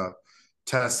sorts of stuff,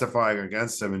 testifying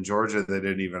against him in Georgia. They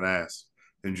didn't even ask.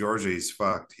 In Georgia, he's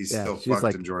fucked. He's Yeah, still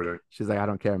fucked in Georgia. she's like, I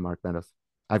don't care, Mark Meadows.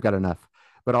 I've got enough.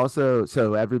 But also,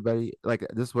 so everybody, like,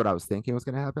 this is what I was thinking was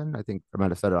going to happen. I think I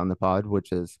might have said it on the pod,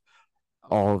 which is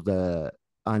all of the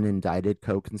unindicted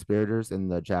co-conspirators in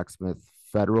the Jack Smith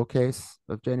federal case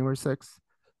of January 6th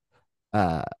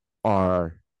uh,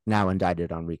 are now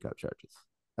indicted on RICO charges.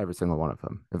 Every single one of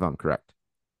them, if I'm correct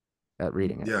at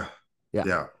reading it. Yeah. Yeah.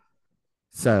 Yeah.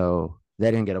 So they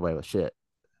didn't get away with shit.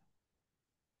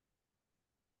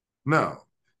 No.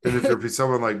 And if you're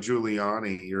someone like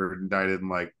Giuliani, you're indicted in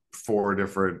like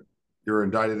you're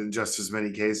indicted in just as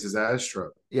many cases as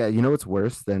Trump. Yeah, you know what's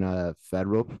worse than a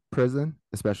federal prison,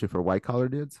 especially for white collar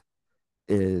dudes,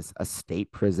 is a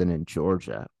state prison in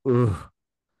Georgia. Ooh,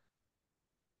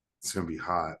 It's gonna be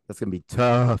hot that's gonna be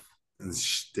tough. and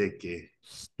sticky.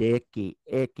 Sticky,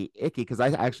 icky. Because I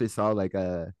actually saw like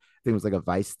I think it was like a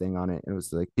Vice thing on it. It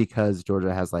was like because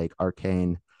Georgia has like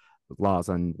arcane laws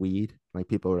on weed, like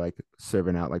people were like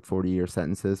serving out like 40-year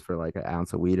sentences for like an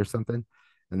ounce of weed or something.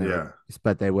 And they were, Yeah.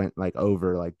 but they went like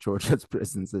over like Georgia's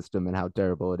prison system and how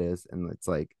terrible it is. And it's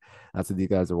like that's what these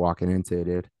guys are walking into,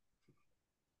 dude.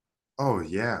 Oh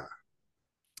yeah.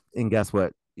 And guess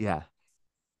what? Yeah,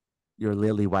 your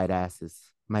lily white asses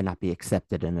might not be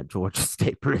accepted in a Georgia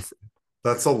state prison.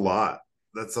 That's a lot.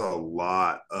 That's a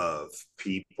lot of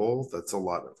people. That's a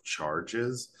lot of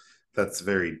charges. That's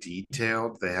very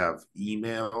detailed. They have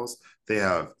emails. They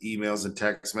have emails and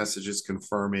text messages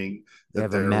confirming They that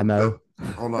have a they're that, memo.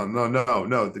 hold on,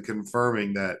 no, the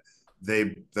confirming that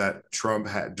that Trump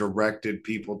had directed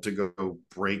people to go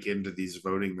break into these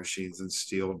voting machines and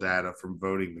steal data from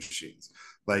voting machines.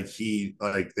 Like they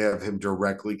have him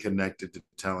directly connected to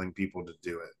telling people to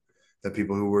do it. That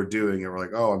people who were doing it were like,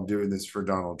 "Oh, I'm doing this for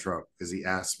Donald Trump because he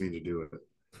asked me to do it,"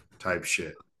 type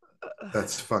shit.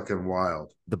 That's fucking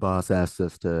wild. The boss asked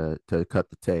us to cut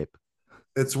the tape.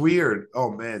 It's weird. Oh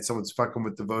man, someone's fucking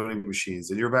with the voting machines,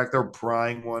 and you're back there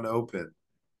prying one open.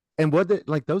 And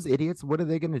like those idiots, what are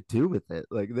they gonna do with it?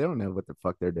 Like they don't know what the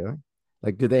fuck they're doing.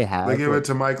 Like, do they They have give like it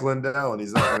to Mike Lindell, and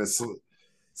he's not going to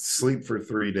sleep for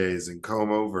 3 days and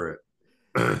comb over it.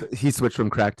 he switched from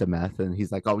crack to meth and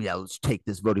he's like, oh yeah, let's take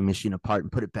this voting machine apart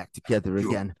and put it back together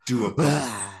again. Do a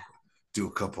couple, do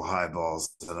a couple highballs,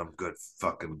 and I'm good.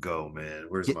 Fucking go, man.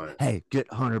 Where's my? Hey,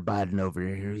 get Hunter Biden over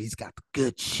here. He's got the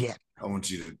good shit. I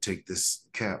want you to take this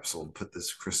capsule and put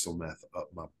this crystal meth up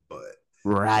my butt.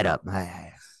 Right up my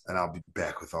ass. and I'll be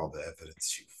back with all the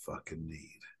evidence you fucking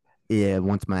need. Yeah,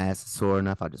 once my ass is sore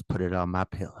enough, I'll just put it on my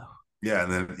pillow. Yeah,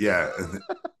 and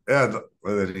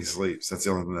then he sleeps. That's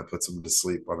the only thing that puts him to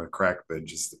sleep on a crack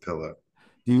bench is the pillow.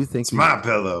 Do you think It's he's my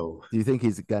pillow. do you think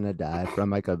he's gonna die from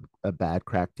like a bad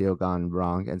crack deal gone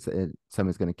wrong and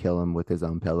someone's gonna kill him with his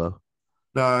own pillow?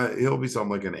 No, he'll be something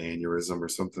like an aneurysm or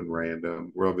something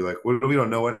random where he'll be like, well, we don't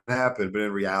know what happened. But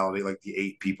in reality, like the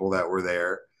 8 people that were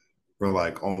there were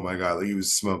like, oh my God, like he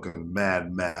was smoking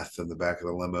mad meth in the back of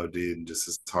the limo, dude, and just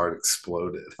his heart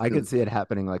exploded. I could see it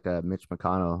happening like a Mitch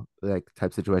McConnell like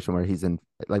type situation where he's in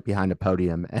like behind a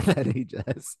podium and then he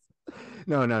just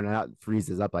no, not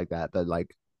freezes up like that, but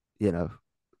like you know,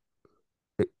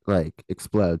 like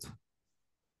explodes,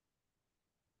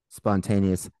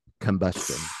 spontaneous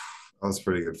combustion. That was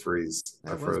pretty good freeze.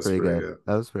 That That was froze pretty pretty good. good.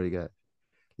 That was pretty good.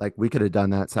 Like we could have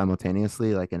done that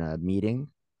simultaneously, like in a meeting,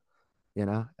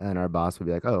 and our boss would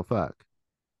be like, "Oh fuck,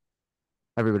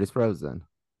 everybody's frozen."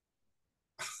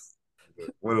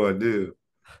 What do I do?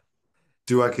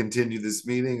 Do I continue this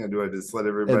meeting or do I just let And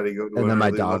everybody go to and an then my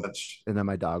early dog, lunch? and then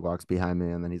my dog walks behind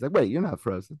me, and then he's like, "Wait, you're not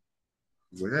frozen."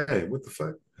 Like, hey, what the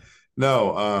fuck?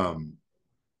 No,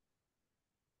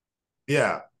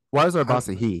 yeah, Why is our boss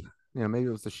a he? Maybe it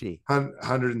was a she.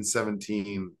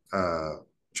 117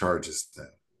 charges then.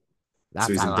 So That's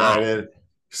he's a lot. indicted,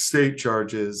 state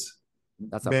charges,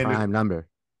 That's a manda- prime number.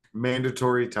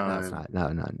 mandatory No, it's time,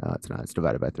 not. No, it's not. It's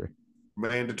divided by three.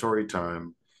 mandatory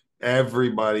time.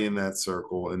 Everybody in that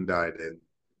circle indicted,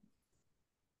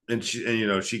 and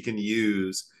she can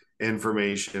use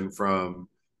information from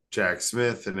Jack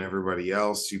Smith and everybody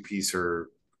else to piece her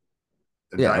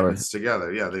Yeah, or indictments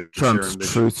together. Yeah, they share Trump's them.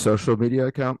 Truth social media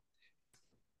account.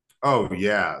 Oh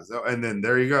yeah. So and then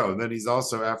there you go. And then he's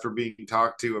also after being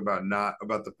talked to about not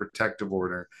about the protective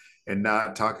order and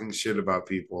not talking shit about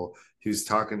people, he's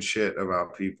talking shit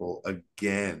about people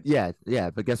again. Yeah,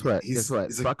 yeah. But guess what? Guess what?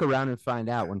 He's like, Fuck around and find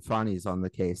out when Fonny's on the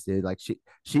case, dude. Like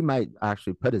she might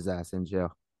actually put his ass in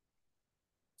jail.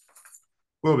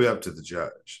 we'll be up to the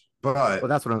judge. Well, But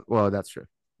that's true.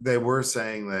 they were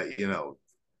saying that,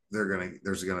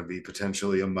 there's gonna be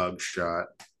potentially a mug shot.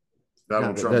 No,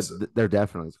 Donald Trump said there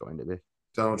definitely is going to be.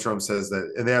 Donald Trump says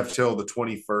that, and they have till the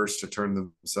 21st to turn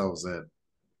themselves in.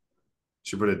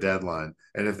 Should put a deadline,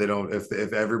 and if they don't,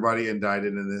 if everybody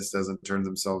indicted in this doesn't turn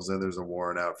themselves in, there's a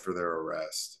warrant out for their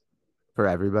arrest For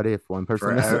everybody, if one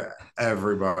person doesn't. for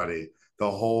everybody, the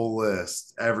whole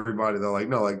list, everybody. They're like,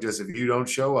 no, like just if you don't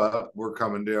show up, we're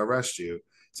coming to arrest you.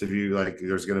 So if you like,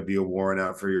 there's going to be a warrant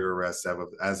out for your arrest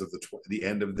as of the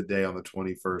end of the day on the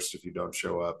 21st if you don't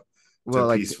show up to Well,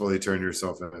 like peacefully turn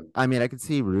yourself in. I mean, I could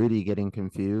see Rudy getting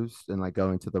confused and like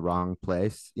going to the wrong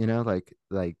place, like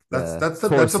That's the that's a,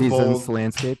 Four that's a Seasons bold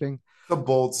landscaping. a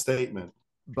bold statement.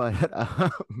 But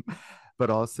but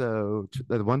also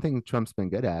the one thing Trump's been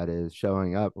good at is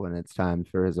showing up when it's time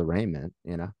for his arraignment,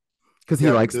 because he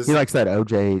Yeah, but likes he this likes that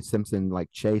OJ Simpson like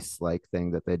chase like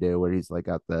thing that they do where he's like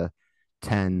got the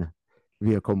 10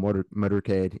 vehicle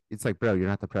motorcade. It's like, bro, you're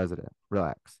not the president.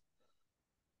 Relax.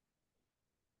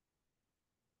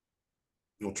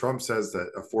 well, Trump says that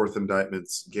a fourth indictment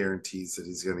guarantees that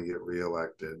he's going to get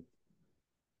reelected.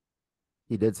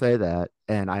 He did say that,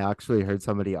 and I actually heard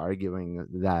somebody arguing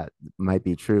that might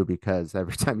be true because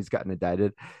every time he's gotten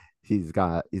indicted, he's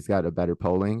got a better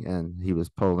polling, and he was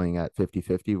polling at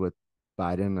 50-50 with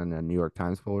Biden in a New York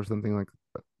Times poll or something like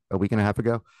a week and a half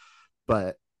ago.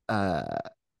 But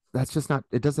that's just not.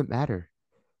 It doesn't matter.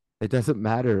 It doesn't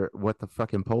matter what the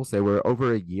fucking polls say. We're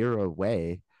over a year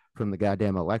away from the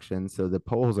goddamn election, so the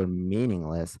polls are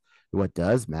meaningless. What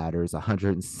does matter is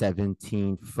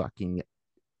 117 fucking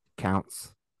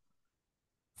counts,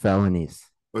 felonies.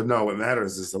 But no, what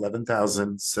matters is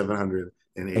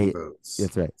 11,780 Eight. votes.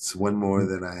 That's right. It's one more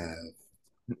than I have.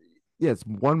 Yeah, it's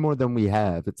one more than we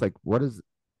have. It's like, what is?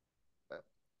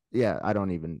 Yeah, I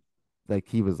don't even like.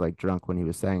 He was like drunk when he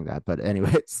was saying that. But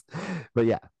anyways, but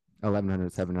yeah,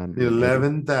 1,100, 780.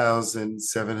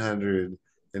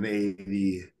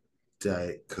 11,780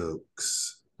 Diet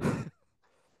Cokes And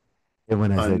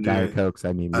when I say Diet under Cokes,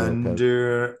 I mean real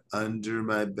Coke. under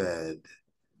my bed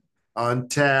on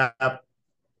tap.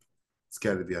 It's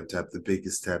got to be on tap, the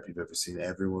biggest tap you've ever seen.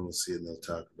 Everyone will see it and they'll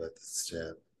talk about this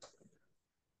tap.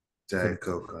 Diet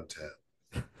Coke on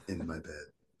tap in my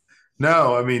bed.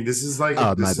 No, I mean this is like Oh,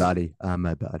 my this is body.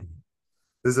 My body.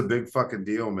 this is a big fucking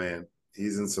deal, man.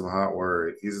 He's in some hot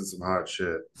work. He's in some hot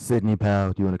shit. Sydney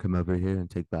pal, do you want to come over here and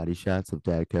take body shots of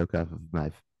Diet Coke off of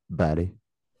my body?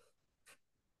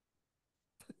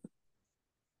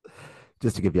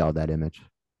 Just to give you all that image.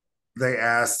 They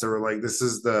were like, this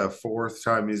is the fourth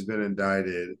time he's been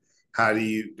indicted. how do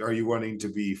you are you wanting to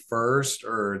be first,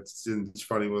 or it's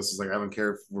funny, was like I don't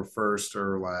care if we're first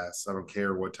or last. I don't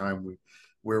care what time we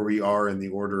where we are in the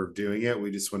order of doing it.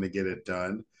 We just want to get it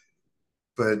done.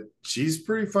 But she's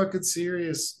pretty fucking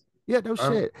serious. Yeah, no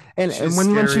I'm shit. And she's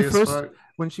when she scary as first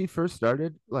fuck.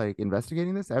 started like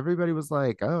investigating this, everybody was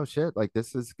like, "Oh shit, like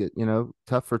this is good,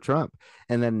 tough for Trump."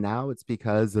 And then now it's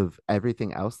because of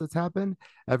everything else that's happened.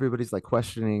 Everybody's like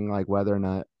questioning like whether or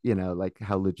not, like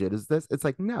how legit is this? It's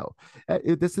like, no.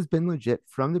 This has been legit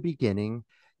from the beginning,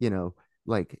 you know,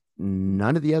 like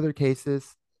none of the other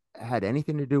cases had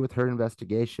anything to do with her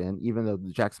investigation, even though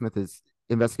Jack Smith is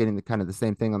investigating the kind of the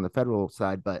same thing on the federal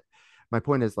side, but my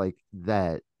point is like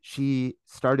that she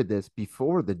started this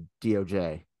before the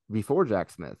DOJ, before Jack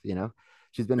Smith,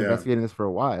 she's been Yeah. investigating this for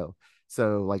a while.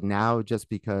 So like now, just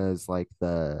because like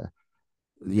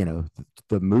you know,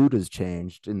 the mood has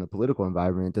changed in the political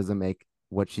environment doesn't make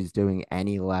what she's doing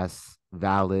any less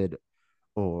valid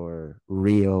or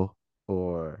real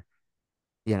or,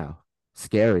 you know,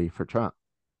 scary for Trump.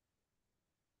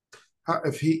 How,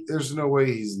 if he there's no way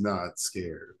he's not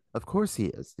scared. Of course he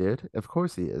is, dude. Of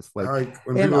course he is. Like, Like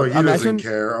when and people are like he doesn't imagine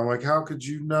care, I'm like, how could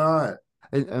you not?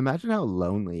 Imagine how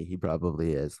lonely he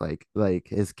probably is. Like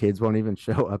his kids won't even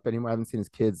show up anymore. I haven't seen his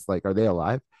kids. Like, are they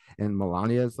alive? And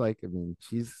Melania's like, I mean,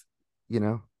 she's, you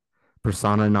know,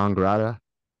 persona non grata.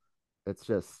 It's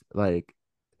just like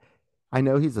I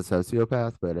know he's a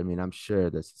sociopath, but I mean, I'm sure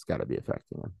this has got to be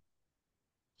affecting him.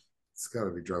 It's got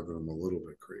to be driving him a little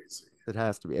bit crazy. It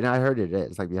has to be. And I heard it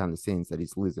is like behind the scenes that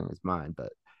he's losing his mind,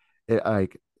 but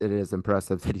it is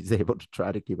impressive that he's able to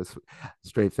try to keep a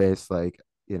straight face, like,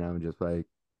 just like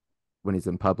when he's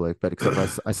in public. But except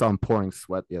for I saw him pouring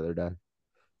sweat the other day.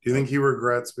 Do you think he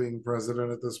regrets being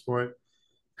president at this point?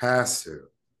 Has to.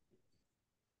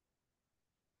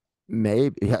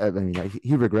 Maybe, yeah, I mean,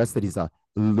 he regrets that he's a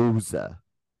loser.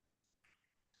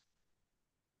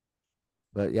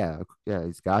 But yeah, yeah,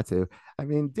 he's got to. I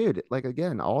mean, dude, like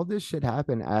again, all this shit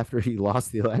happened after he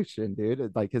lost the election,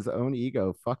 dude. Like his own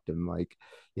ego fucked him. Like,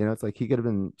 it's like he could have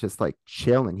been just like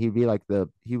chilling. He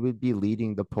would be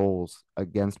leading the polls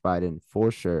against Biden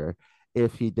for sure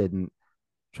if he didn't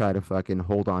try to fucking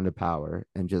hold on to power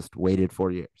and just waited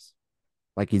 4 years.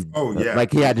 Oh yeah, Like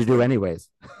if he he had to just do like anyways.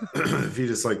 if he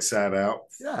just like sat out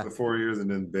Yeah. the 4 years and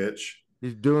then bitch.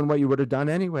 He's doing what you would have done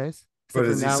anyways. But Except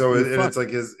for is he now so? you And it's fucked. like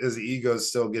his ego's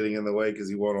still getting in the way because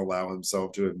he won't allow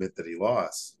himself to admit that he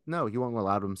lost. No, he won't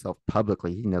allow himself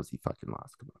publicly. He knows he fucking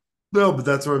lost. Come on. No, but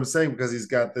that's what I'm saying because he's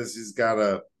got this. He's got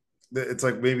a. It's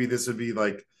like maybe this would be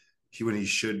like he when he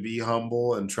should be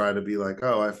humble and try to be like,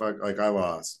 oh, I fuck, like I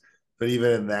lost. But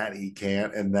even in that, he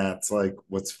can't, and that's like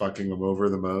what's fucking him over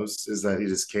the most is that he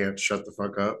just can't shut the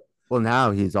fuck up. Well,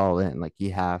 now he's all in. Like he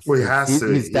has. Well, he Like has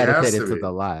to he's be. He has dedicated to to be.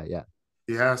 the lie. Yeah,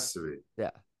 He has to be. yeah.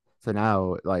 So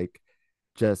now, like,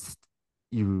 just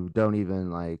you don't even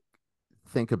like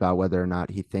think about whether or not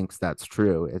he thinks that's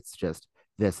true. It's just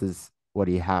this is what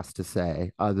he has to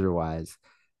say. Otherwise,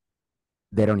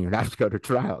 they don't even have to go to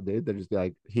trial, dude. They're just be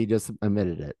like, he just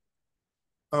admitted it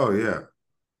Oh yeah.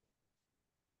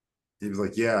 He was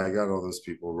like, yeah, I got all those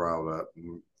people riled up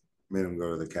and made them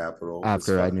go to the Capitol because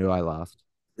after I fuck, knew I lost.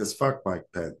 because fuck Mike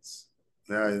Pence.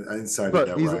 Yeah, I incited But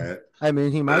that he's, riot. I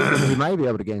mean, he might be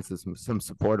able to gain some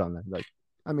support on that. Like,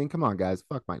 I mean, come on, guys,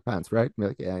 fuck Mike Pence, right? Be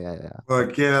like, yeah, yeah, yeah.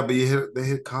 Like, yeah, but they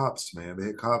hit cops, man. They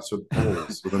hit cops with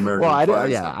poles with Well, American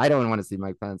flags yeah, on. I don't want to see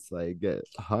Mike Pence like get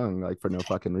hung like for no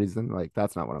fucking reason. Like,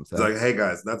 that's not what I'm It's saying. like, hey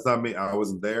guys, that's not me. I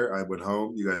wasn't there. I went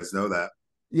home. You guys know that.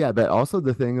 Yeah, but also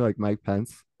the thing like Mike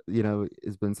Pence,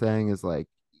 has been saying is like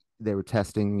they were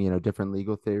testing, different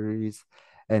legal theories,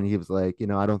 and he was like,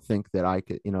 I don't think that I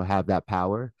could, have that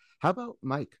power. How about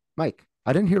Mike? Mike,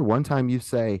 I didn't hear one time you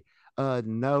say,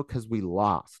 no, because we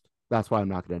lost. That's why I'm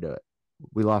not gonna do it.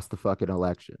 We lost the fucking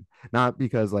election. Not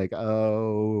because like,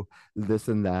 oh, this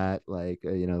and that, like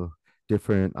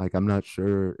different, like I'm not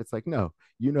sure. It's like, no,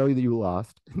 you know that you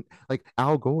lost. Like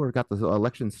Al Gore got the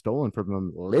election stolen from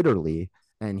him literally,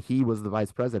 and he was the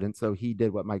vice president, so he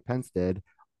did what Mike Pence did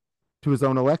to his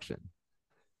own election.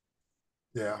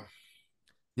 Yeah.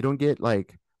 You don't get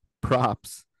like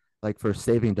props like for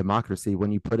saving democracy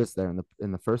when you put us there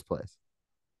in the first place.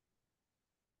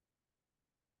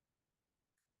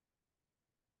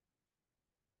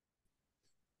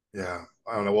 Yeah.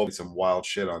 I don't know. We'll be some wild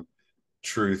shit on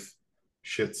truth.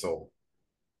 Shit soul.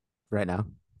 Right now.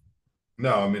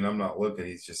 No, I mean, I'm not looking.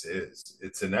 He just is.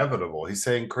 It's inevitable. He's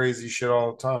saying crazy shit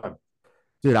all the time.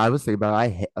 Dude, I was thinking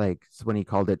about like when he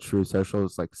called it true social,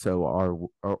 it's like so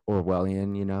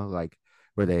Orwellian, like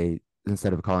where they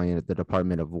instead of calling it the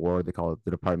Department of War, they call it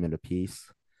the Department of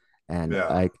Peace. And Yeah.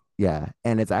 like, Yeah,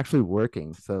 and it's actually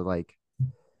working. So like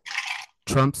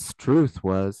Trump's truth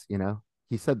was,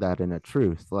 he said that in a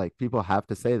truth. Like people have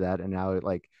to say that, and now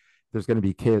like there's going to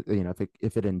be kids,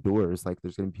 if it endures, like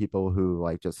there's going to be people who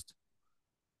like just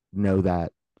know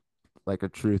that like a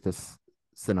truth is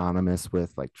synonymous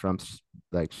with like Trump's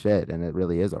like shit, and it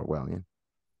really is Orwellian.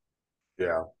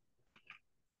 Yeah.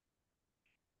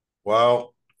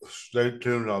 Well, stay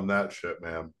tuned on that shit,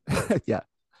 man. Yeah,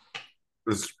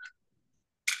 It's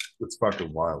it's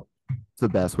fucking wild. it's the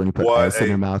best when you put What ice in a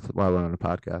your mouth while we're on a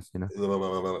podcast.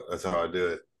 that's how I do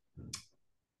it.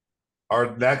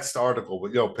 Our next article,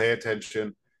 but pay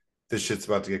attention. This shit's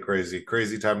about to get crazy.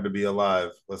 Crazy time to be alive.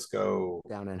 Let's go.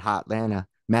 Down in Hot Atlanta,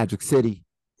 Magic City.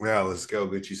 Yeah, let's go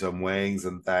get you some wangs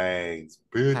and things,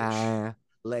 bitch.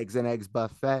 Legs and eggs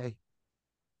buffet.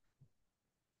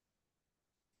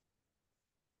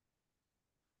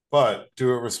 But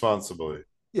do it responsibly.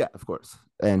 Yeah, of course.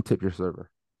 And tip your server.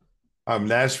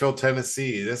 Nashville,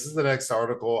 Tennessee. This is the next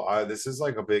article. This is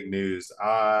like a big news.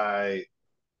 I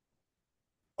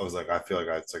was like, I feel like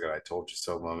it's like an I told you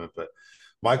so moment, but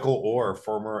Michael Orr,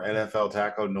 former NFL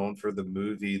tackle known for the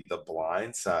movie The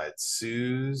Blind Side,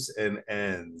 sues to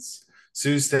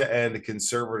end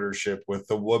conservatorship with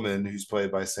the woman who's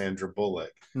played by Sandra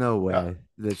Bullock. No Uh, way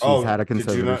that she's had oh, a did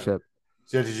you not? conservatorship.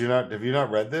 Yeah, did you not? Have you not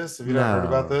read this? Have you not heard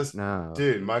about No, this? no.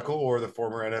 Dude, Michael Orr, the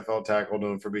former NFL tackle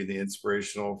known for being the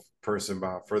inspirational person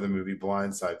for the movie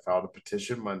Blindside, filed a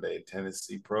petition Monday in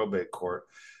Tennessee probate court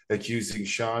accusing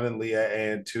Sean and Leah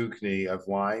Ann Tukney of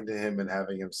lying to him and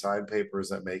having him sign papers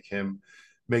that make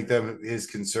them his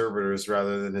conservators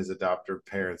rather than his adoptive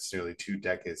parents nearly 2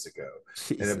 decades ago.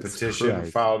 In a Jesus petition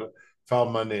Christ.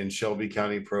 filed Monday in Shelby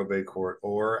County Probate Court,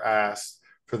 Orr asked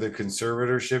for the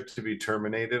conservatorship to be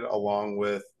terminated along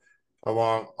with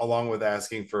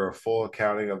asking for a full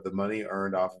accounting of the money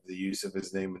earned off of the use of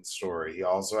his name and story. He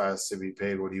also asked to be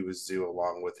paid what he was due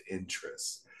along with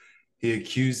interest. He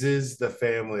accuses the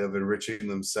family of enriching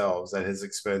themselves at his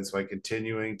expense by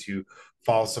continuing to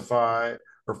falsify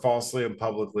or falsely and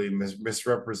publicly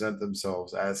misrepresent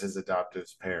themselves as his adoptive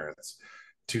parents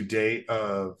to date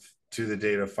of to the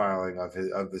date of filing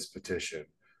of this petition,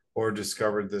 or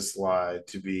discovered this lie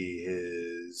to be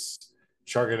his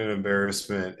shocking and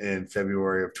embarrassment in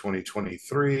February of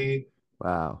 2023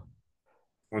 Wow.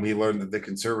 when he learned that the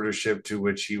conservatorship to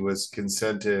which he was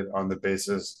consented on the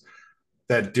basis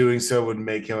that doing so would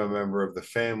make him a member of the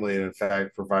family and in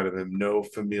fact provided him no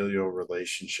familial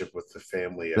relationship with the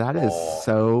family at That is all.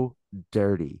 so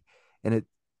dirty. And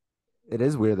it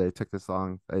is weird that it took this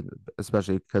long,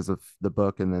 especially because of the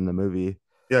book and then the movie.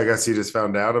 Yeah, I guess he just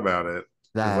found out about it. It's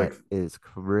That like, is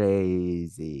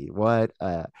crazy. What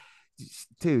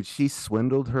dude, she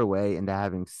swindled her way into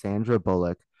having Sandra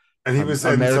Bullock, and he was,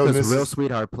 and so America's this real is,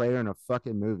 sweetheart player in a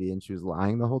fucking movie, and she was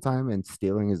lying the whole time and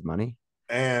stealing his money.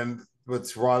 and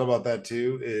what's wrong about that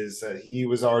too is that he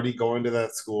was already going to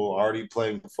that school, already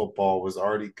playing football, was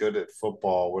already good at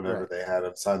football whenever Right. they had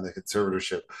him sign the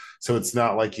conservatorship. So it's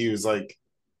not like he was like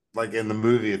in the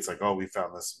movie, it's like, oh, we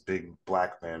found this big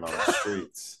black man on the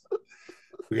streets.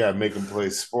 We gotta make him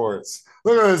play sports.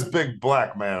 Look at this big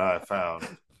black man I found.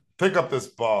 Pick up this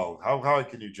ball. How high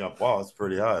can you jump? Wow, it's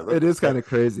pretty high. It Look, is kind of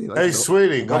crazy. Like hey the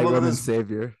sweetie, come white look at woman this.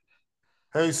 savior.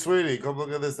 Hey sweetie, come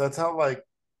look at this. That's how like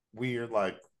weird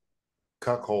like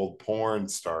cuckold porn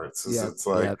starts. Is Yep, it's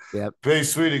like, yep, yep. hey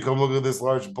sweetie, come look at this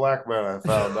large black man I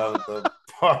found down at the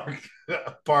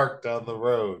park down the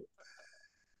road.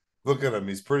 Look at him.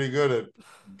 He's pretty good at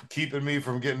keeping me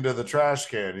from getting to the trash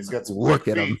can. He's got some quick Look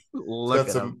at feet. him. Look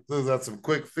at him. He's got some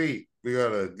quick feet. We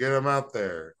gotta get him out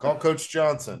there. Call Coach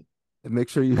Johnson. And make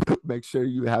sure you make sure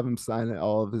you have him sign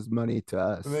all of his money to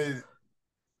And us. they,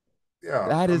 yeah,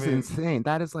 That I is mean, insane.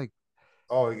 That is like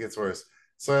oh, it gets worse.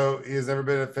 So he has never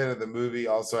been a fan of the movie.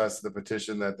 Also asked the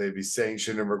petition that they be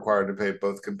sanctioned and required to pay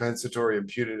both compensatory and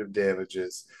punitive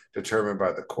damages determined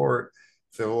by the court.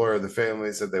 The lawyer of the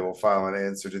family said they will file an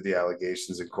answer to the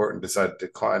allegations in court and decide to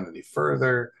decline any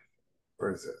further.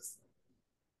 Where is this?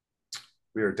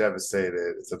 We are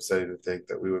devastated. It's upsetting to think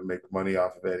that we would make money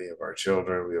off of any of our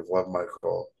children. We have loved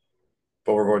Michael,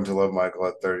 but we're going to love Michael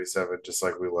at 37, just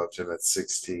like we loved him at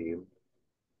 16.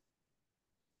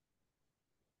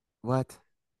 what?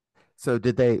 So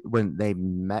did they when they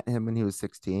met him when he was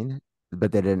 16,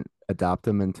 but they didn't adopt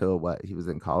him until what? He was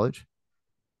in college?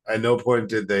 At no point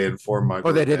did they inform Or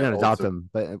Michael they that didn't they adopt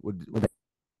ultimately. him, but would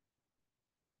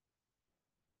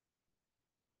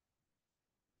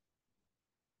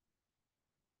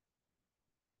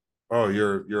Oh,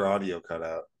 your audio cut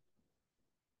out.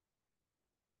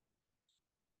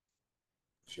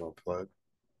 She unplugged.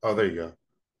 Oh, there you go.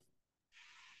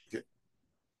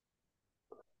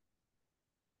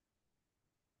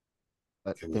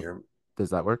 I Can you think, hear me? does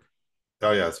that work?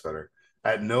 Oh yeah, it's better.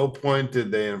 At no point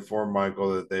did they inform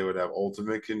Michael that they would have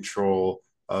ultimate control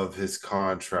of his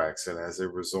contracts, and as a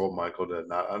result, Michael did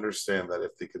not understand that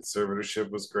if the conservatorship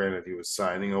was granted, he was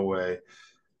signing away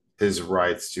his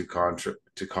rights to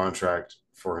contract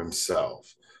for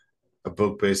himself. A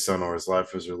book based on Orr's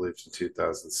life was released in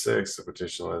 2006. The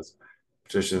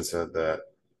petition said that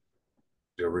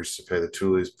they'll reach to pay the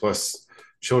Toolies plus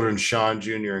children Sean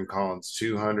Jr. and Collins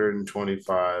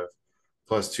 225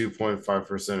 plus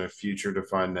 2.5% of future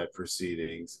defined net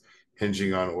proceedings,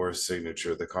 hinging on Orr's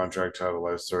signature. The contract title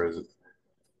Life Story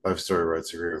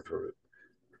Rights Agreement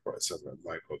provides something that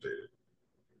Michael dated.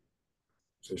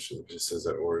 Petition just says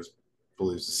that Orr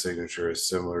believes the signature is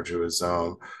similar to his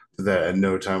own, but that at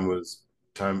no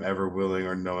time ever willing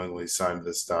or knowingly signed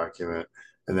this document,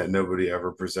 and that nobody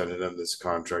ever presented him this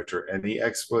contract or any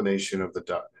explanation of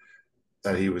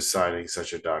that he was signing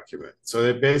such a document. So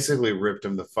they basically ripped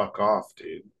him the fuck off,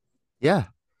 dude. Yeah,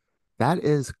 that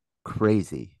is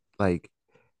crazy. Like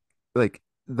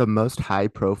the most high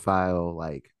profile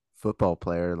like football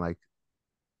player, like,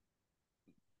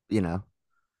 you know,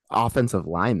 offensive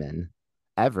lineman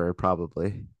ever,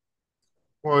 probably.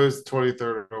 Well, he was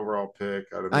 23rd overall pick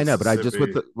out of I know, but I just with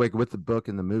Mississippi. the like with the book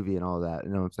and the movie and all that, you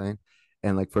know what I'm saying?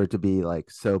 And like for it to be like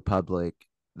so public,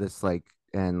 this like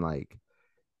and like,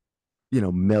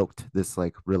 milked this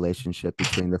like relationship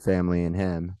between the family and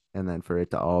him, and then for it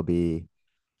to all be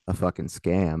a fucking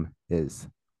scam is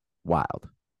wild.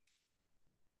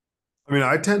 I mean,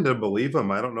 I tend to believe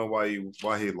him. I don't know why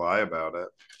he'd lie about it.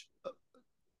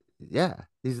 Yeah,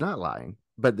 he's not lying,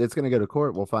 but it's gonna go to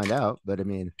court. We'll find out. But I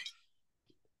mean,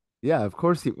 yeah, of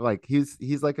course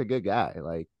he's like a good guy.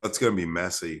 Like That's gonna be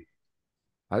messy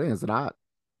I think it's not.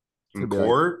 It's in gonna be like,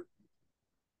 court.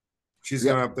 She's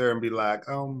yeah, gonna up there and be like,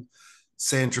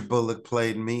 Sandra Bullock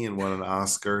played me and won an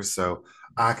Oscar, so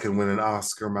I can win an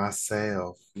Oscar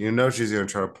myself. You know she's gonna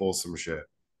try to pull some shit.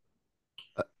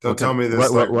 Don't what tell kind? me What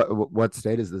this what like what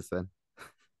state is this then?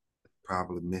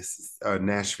 probably Misses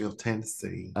Nashville,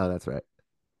 Tennessee. Oh, that's right.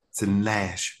 It's in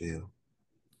Nashville.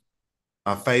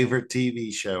 My favorite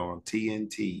TV show on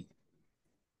TNT.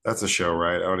 That's a show,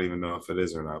 right? I don't even know if it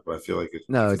is or not, but I feel like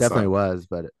No, if it it's definitely not, was,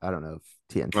 but I don't know if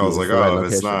I TNT was is like, the right oh,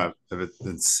 if it's location. not, if it's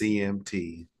then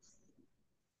CMT.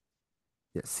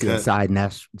 Yeah, Cut.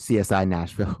 CSI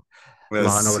Nashville, That's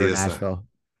Law and Order CSI. Nashville,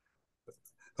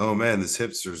 Oh man, this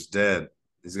hipster's dead.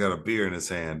 He's got a beer in his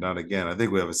hand. Not again. I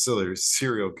think we have a silly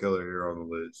serial killer here on the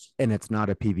list. and it's not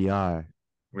a PBR.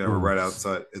 Yeah, we're Ooh, right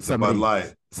outside. It's a Bud somebody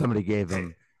Light. somebody gave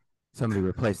him somebody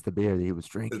replaced the beer that he was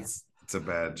drinking. It's a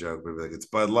bad joke. We'd be like, it's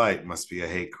Bud Light. Must be a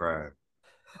hate crime.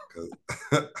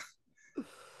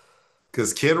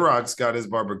 Because Kid Rock's got his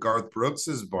bar, but Garth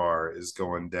Brooks's bar is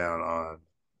going down on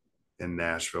in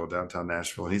Nashville, downtown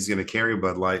Nashville, and he's going to carry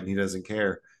Bud Light, and he doesn't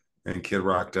care. And Kid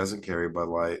Rock doesn't carry Bud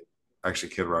Light. Actually,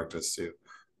 Kid Rock does too,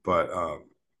 but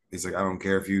he's like, I don't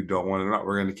care if you don't want it or not.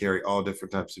 We're going to carry all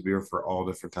different types of beer for all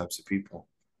different types of people.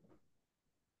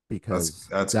 That's Because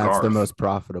that's that's the Garth. most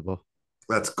profitable.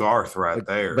 That's Garth right But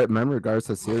there. remember, Garth's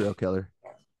a serial killer.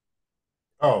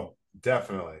 Oh,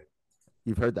 definitely.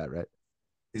 You've heard that, right?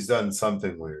 He's done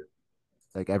something weird.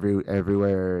 Like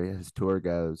everywhere his tour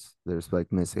goes, there's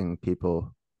like missing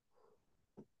people.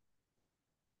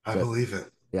 I But believe it.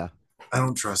 yeah, I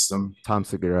don't trust him. Tom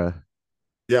Segura,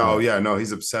 Yeah. Oh, yeah. No,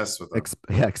 he's obsessed with them.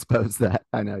 yeah, exposed that.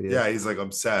 I know he is. Yeah, he's like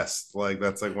obsessed. Like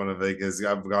that's like one of Vegas.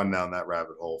 I've gone down that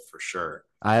rabbit hole for sure.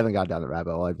 I haven't got down the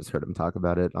rabbit hole. I just heard him talk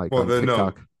about it like Well, on the no,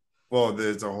 TikTok. well,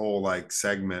 there's a whole like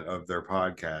segment of their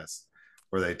podcast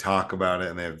where they talk about it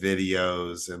and they have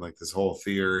videos and like this whole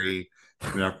theory.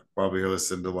 I mean, I probably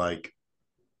listened to like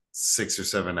 6 or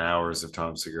 7 hours of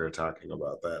Tom Segura talking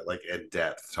about that, like in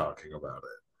depth talking about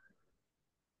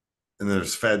it. And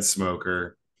there's Fed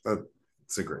Smoker.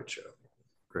 It's a great show.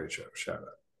 Great show. Shout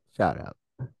out. Shout out.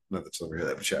 Not that you'll ever hear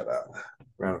that, but shout out.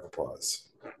 Round of applause.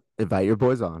 Invite your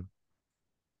boys on.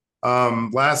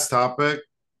 Last topic,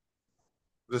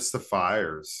 just the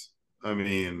fires. I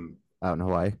mean, Out in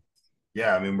Hawaii.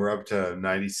 yeah, I mean, we're up to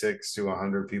 96 to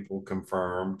 100 people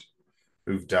confirmed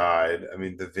who've died. I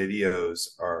mean, the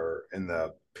videos are and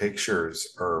the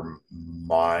pictures are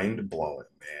mind blowing,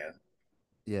 man.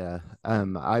 Yeah.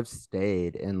 I've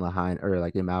stayed in Lahaina or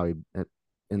like in Maui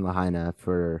in Lahaina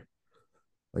for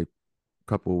like a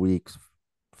couple of weeks,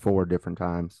 4 different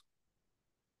times.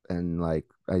 And like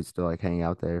I used to like hang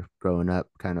out there growing up,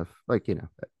 kind of like,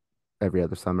 every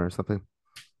other summer or something.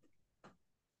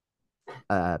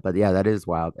 But yeah, that is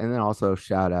wild. And then also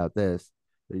shout out this.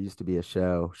 There used to be a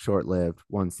show, short lived,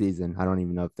 one season. I don't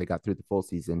even know if they got through the full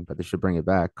season, but they should bring it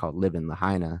back called Live in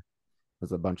Lahaina. It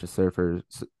was a bunch of surfers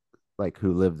like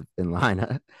who lived in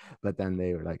Lina, but then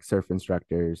they were like surf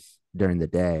instructors during the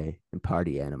day and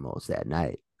party animals at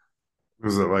night.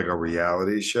 Was it like a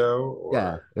reality show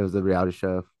Yeah, or? it was a reality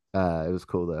show. It was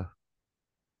cool though,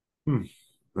 Hmm,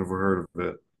 never heard of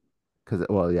it. because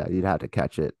well, yeah, you'd have to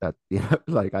catch it. That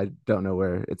like I don't know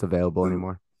where it's available And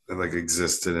anymore. it like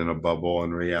existed in a bubble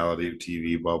and reality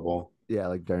TV bubble. Yeah,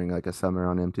 like during like a summer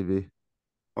on MTV.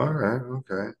 All right,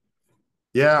 okay.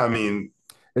 Yeah, I mean,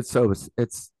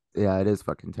 It's yeah, it is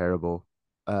fucking terrible.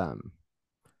 Um,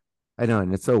 I know,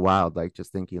 and it's so wild. Like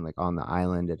just thinking like on the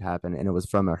island it happened, and it was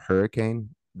from a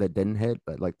hurricane that didn't hit,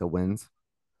 but like the winds.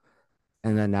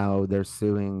 And then now they're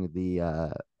suing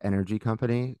the energy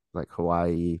company, like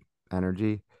Hawaii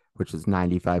Energy, which is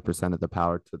 95% of the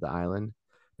power to the island,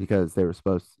 because they were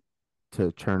supposed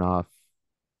to turn off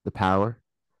the power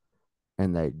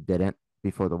and they didn't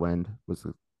before the wind was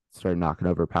started knocking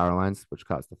over power lines, which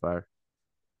caused the fire.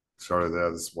 started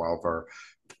that this wildfire.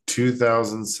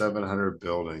 2,700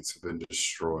 buildings have been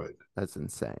destroyed. That's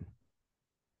insane.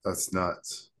 That's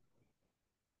nuts.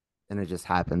 And it just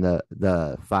happened.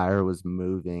 The fire was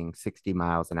moving 60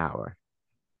 miles an hour.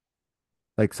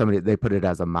 Like somebody they put it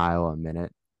as a mile a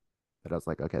minute, but I was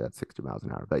like, okay, that's 60 miles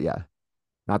an hour. But yeah,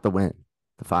 not the wind,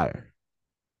 the fire.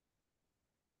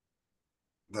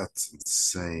 That's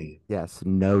insane. Yes,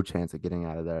 no chance of getting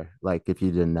out of there. Like if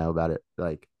you didn't know about it,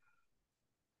 like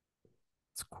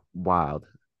it's wild.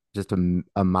 Just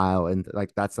a mile and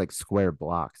like that's like square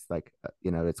blocks. Like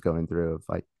it's going through of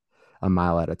like a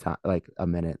mile at a time, like a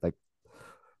minute. Like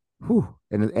whew.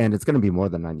 And it's gonna be more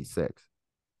than 96.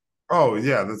 Oh,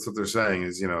 yeah, that's what they're saying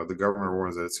is, the government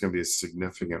warns that it's going to be a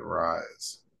significant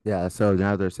rise. Yeah, so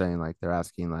now they're saying like they're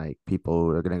asking like people who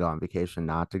are gonna go on vacation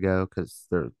not to go because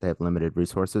they have limited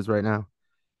resources right now,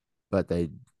 but they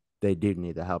do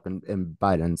need the help. And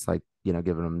Biden's like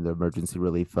giving them the emergency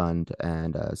relief fund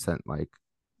and sent like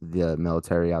the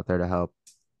military out there to help.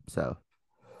 So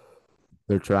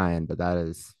they're trying, but that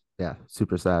is yeah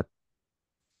super sad.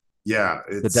 Yeah,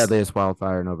 The it's deadliest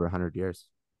wildfire in over 100 years.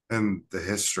 and the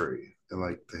history and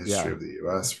like the history Yeah, of the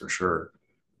US for sure.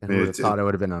 and I who mean, would have thought it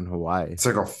would have been on Hawaii? it's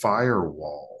like a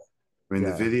firewall. I mean,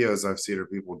 the Yeah, videos I've seen are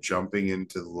people jumping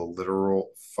into the literal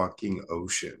fucking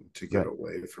ocean to get right.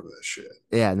 away from this shit.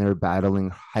 Yeah, and they're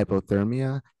battling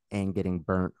hypothermia and getting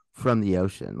burnt from the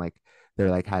ocean. Like they're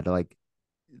like had to like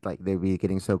they'd be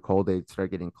getting so cold they'd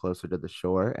start getting closer to the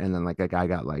shore, and then like a guy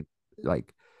got like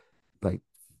like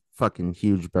fucking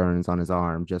huge burns on his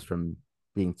arm just from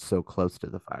being so close to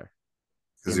the fire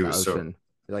Because in he the was so, ocean.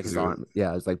 Like because his he was, arm,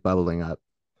 yeah, it was like bubbling up.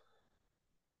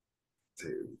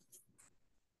 dude,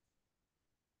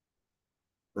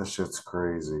 that shit's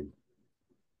crazy.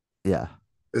 Yeah,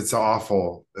 It's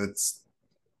awful. It's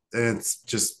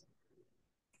just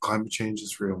climate change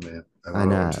is real, man. I I don't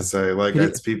know what to know. say. Like Could you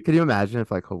it's people. could you imagine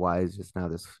if like Hawaii is just now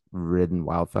this ridden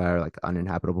wildfire, like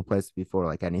uninhabitable place before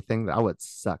like anything? That would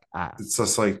suck It's ass.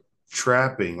 just like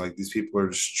trapping. Like these people are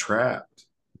just trapped.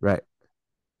 Right.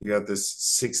 You got this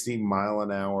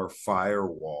 60-mile-an-hour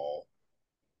firewall,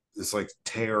 this like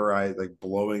terrorite like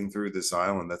blowing through this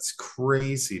island. That's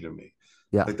crazy to me.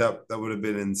 Yeah. Like that would have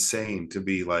been insane to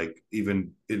be like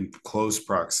even in close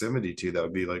proximity to. That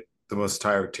would be like the most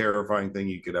terrifying thing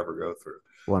you could ever go through.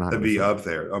 That'd be 100%. up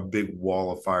there, a big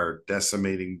wall of fire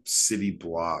decimating city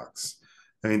blocks.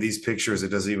 I mean, these pictures, it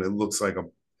doesn't even, it looks like a,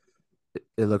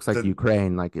 It looks like that,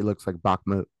 Ukraine, like it looks like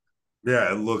Bakhmut.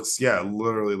 yeah, it looks, yeah,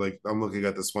 literally like I'm looking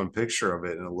at this one picture of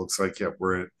it and it looks like, yeah,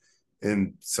 we're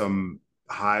in some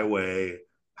highway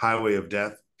of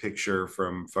death picture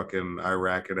from fucking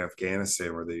Iraq and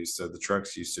Afghanistan where the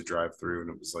trucks used to drive through and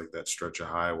it was like that stretch of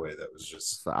highway that was Just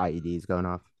just, the IEDs going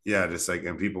off. yeah, just like,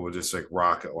 and people would just like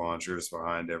rocket launchers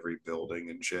behind every building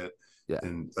and shit. Yeah,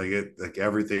 And like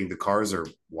everything, the cars are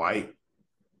white.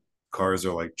 Cars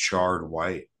are like charred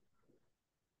white.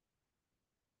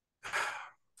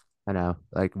 I know.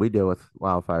 Like we deal with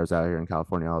wildfires out here in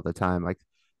California all the time. Like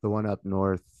the one up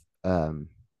north,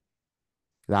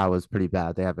 that was pretty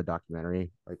bad. They have a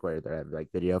documentary like where they have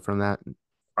like video from that.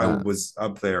 I Uh, was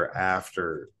up there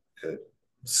after it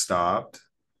stopped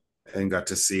and got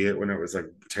to see it when it was like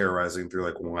terrorizing through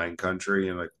like wine country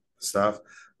and like stuff.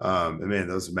 And man,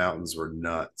 those mountains were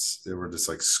nuts. They were just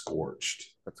like scorched.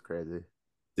 that's crazy.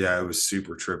 Yeah, it was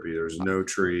super trippy. There was no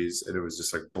trees and it was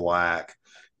just like black.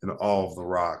 And all of the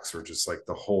rocks were just like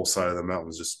the whole side of the mountain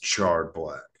was just charred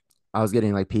black. I was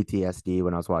getting like PTSD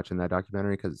when I was watching that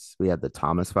documentary because we had the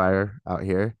Thomas fire out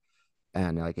here,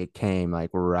 and like it came like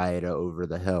right over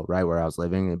the hill, right where I was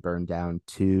living. It burned down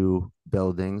two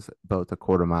buildings, both a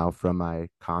quarter mile from my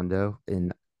condo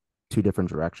in two different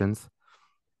directions,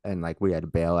 and like we had to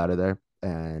bail out of there.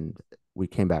 And we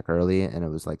came back early, and it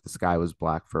was like the sky was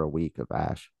black for a week of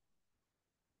ash.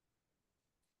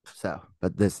 So,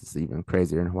 but this is even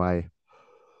crazier in Hawaii.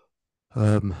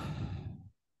 Um,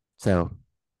 so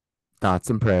thoughts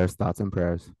and prayers.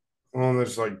 Well,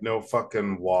 there's like no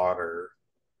fucking water.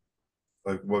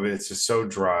 Like, well, it's just so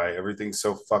dry. Everything's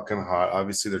so fucking hot.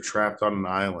 Obviously, they're trapped on an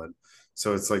island.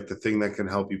 So it's like the thing that can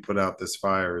help you put out this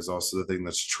fire is also the thing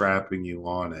that's trapping you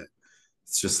on it.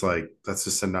 It's just like, that's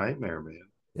just a nightmare, man.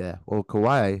 Yeah. Well,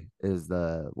 Kauai is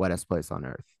the wettest place on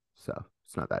earth, so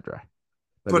it's not that dry.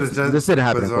 But But it does, this didn't but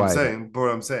happen in that's what I'm Kauai though. saying. But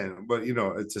what I'm saying, but you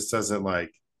know, it just doesn't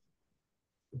like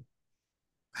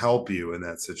help you in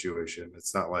that situation.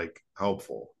 It's not like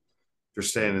helpful. If you're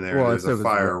standing there and Well, there's a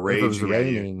fire if it was raging at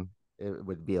you. raining, it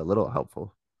would be a little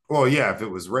helpful. Well, yeah, if it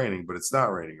was raining, but it's not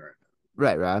raining right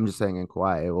Right, right. I'm just saying in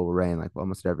Kauai it will rain like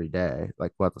almost every day,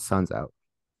 like while the sun's out.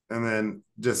 now. And then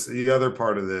just the other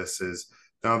part of this is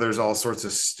now there's all sorts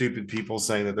of stupid people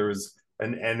saying that there was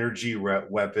an energy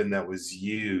weapon that was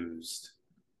used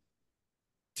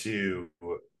to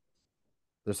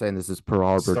They're saying this is Pearl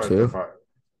Harbor start the too. fire.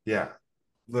 Yeah,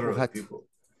 literally, What?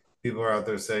 people are out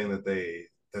there saying that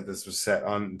that this was set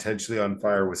on intentionally on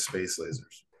fire with space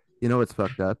lasers. You know what's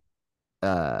fucked up?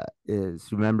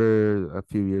 Is remember a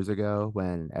few years ago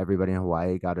when everybody in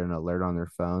Hawaii got an alert on their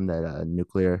phone that a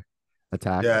nuclear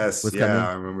attack Yes, was yeah, coming,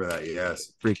 I remember that.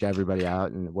 Yes. freaked everybody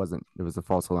out, and it was a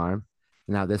false alarm.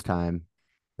 And now this time,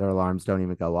 their alarms don't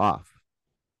even go off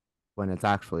when it's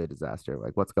actually a disaster.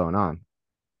 Like, what's going on?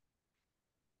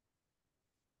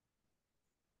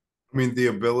 I mean, the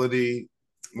ability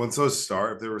once those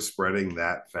start, if they were spreading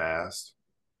that fast,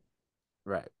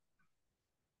 Right.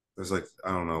 there's like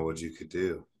I don't know what you could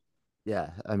do.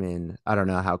 Yeah. I mean, I don't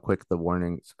know how quick the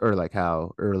warnings or like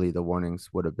how early the warnings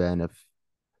would have been if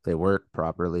they worked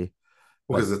properly.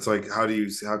 But Because it's like how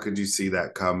could you see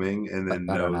that coming and then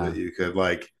I don't know that know. you could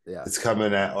like Yeah. it's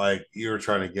coming at like you're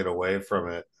trying to get away from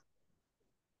it.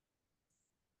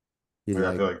 You Like I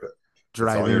like feel like that's all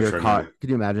driving you're your trying to car. do. Can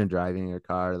you imagine driving your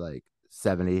car like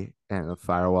 70 and the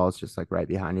firewall is just like right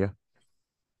behind you?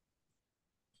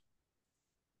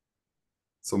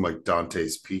 Some like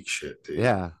Dante's Peak shit, dude.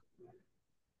 Yeah.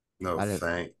 No I didn't.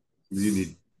 thank you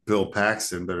need Bill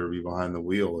Paxton better be behind the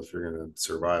wheel if you're gonna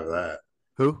survive that.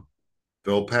 Who?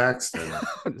 Bill Paxton.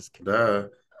 I'm just kidding. Duh.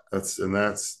 That's and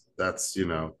that's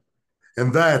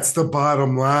the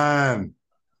bottom line.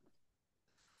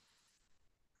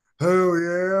 Hell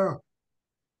yeah.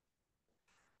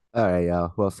 All right,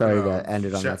 y'all. Well, You sorry know, to end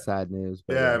it on that sad news,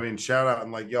 but yeah, I mean, shout out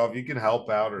and like, yo, if you can help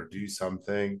out or do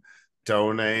something,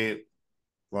 donate,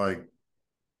 like,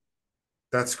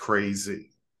 that's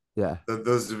crazy. yeah,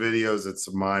 Those videos, it's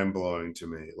mind blowing to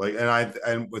me. Like,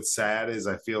 and what's sad is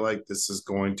I feel like this is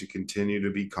going to continue to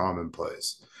be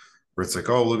commonplace. Where it's like,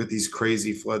 oh, look at these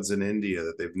crazy floods in India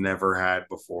that they've never had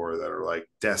before that are like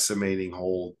decimating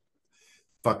whole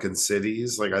fucking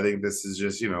cities. Like, I think this is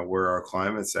just, where our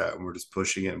climate's at and we're just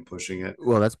pushing it and pushing it.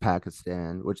 well, that's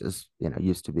Pakistan, which is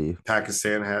used to be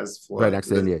Pakistan has right flood next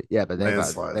to India. Yeah, but they've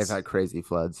landslides. had crazy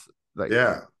floods, like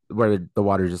Yeah. where the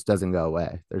water just doesn't go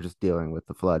away. They're just dealing with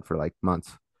the flood for like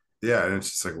months. Yeah. And it's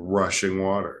just like rushing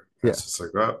water. And Yeah, it's just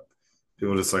like, oh,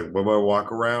 people just like, well, I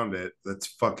walk around it. That's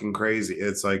fucking crazy.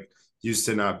 It's like, used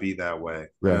to not be that way.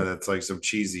 I know right. that's like some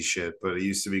cheesy shit, but it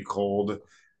used to be cold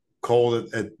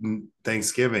at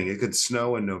Thanksgiving. It could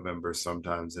snow in November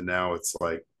sometimes. And now it's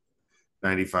like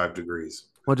 95 degrees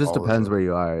Well, it just all the depends time. where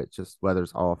you are. It's just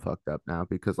weather's all fucked up now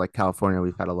because like California,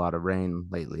 we've had a lot of rain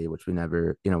lately, which we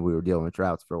never, we were dealing with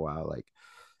droughts for a while. Like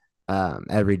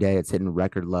every day it's hitting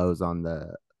record lows on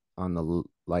the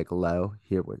like low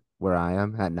here where I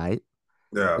am at night,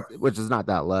 Yeah. which is not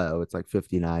that low. It's like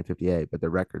 59, 58, but the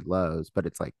record lows, but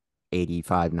it's like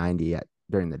 85, 90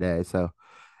 during the day. So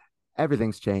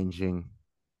everything's changing.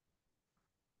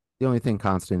 The only thing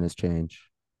constant is change.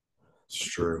 It's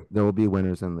true. There will be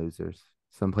winners and losers.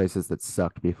 Some places that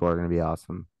sucked before are going to be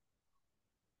awesome.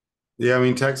 Yeah. I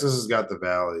mean, Texas has got the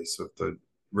valley. So if the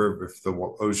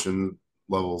ocean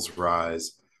levels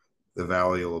rise, the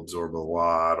valley will absorb a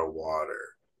lot of water.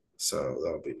 So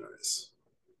that'll be nice.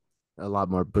 A lot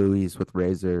more buoys with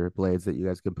razor blades that you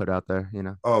guys can put out there.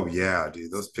 Oh yeah,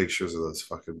 dude. Those pictures of those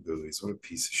fucking buoys. What a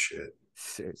piece of shit.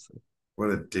 Seriously. What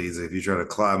a daisy. If you try to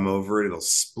climb over it, it'll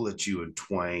split you in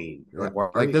twain. You're Yeah. like, why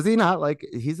are Like, you does he not like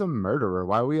he's a murderer?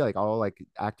 Why are we like all like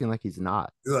acting like he's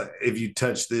not? like, if you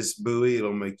touch this buoy,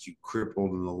 it'll make you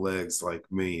crippled in the legs like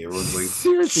me. Everyone's like,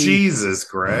 Seriously, Jesus,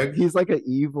 Greg. he's like an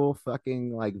evil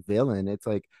fucking like villain. It's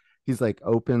like he's like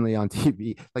openly on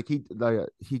TV.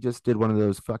 He just did one of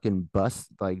those fucking bus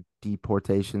like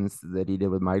deportations that he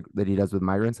does with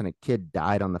migrants, and a kid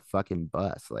died on the fucking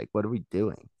bus. Like, what are we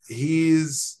doing?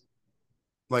 He's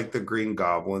like the Green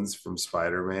Goblins from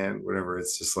Spider-Man, whenever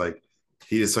it's just like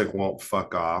he just like won't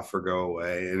fuck off or go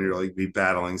away, and you're like be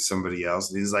battling somebody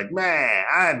else, and he's like, "Man,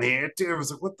 I'm here too." I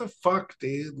was like, "What the fuck,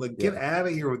 dude? Like, get Yeah, out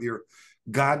of here with your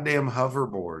goddamn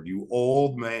hoverboard, you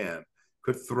old man!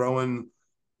 Quit throwing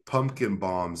pumpkin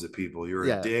bombs at people. You're a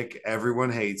yeah. dick.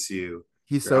 Everyone hates you.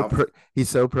 He's You're so out." he's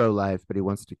so pro life, but he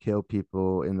wants to kill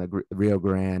people in the Rio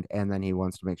Grande, and then he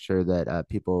wants to make sure that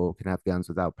people can have guns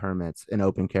without permits and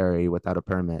open carry without a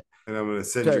permit. And I'm gonna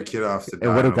send your So, kid off to and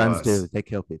die what do on a guns do? bus. They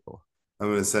kill people. I'm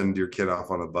gonna send your kid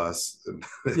off on a bus, and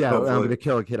Yeah, I'm hopefully, gonna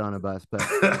kill a kid on a bus, but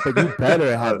you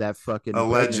better have that fucking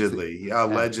pregnancy. Yeah,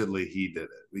 allegedly, he did it.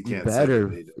 We you can't say that better,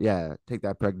 he did it. yeah, take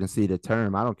that pregnancy to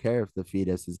term. I don't care if the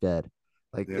fetus is dead.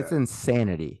 Like, it's Yeah,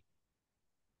 insanity.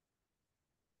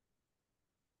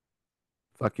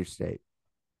 Fuck your state.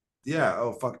 yeah.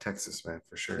 Oh, fuck Texas, man,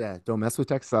 for sure. Yeah, don't mess with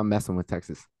Texas. I'm messing with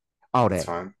Texas all That's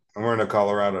day. fine. I'm wearing a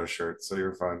Colorado shirt, so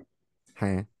you're fine.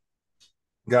 Hey,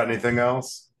 Got anything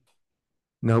else?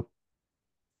 nope.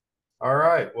 All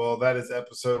right. Well, that is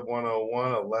episode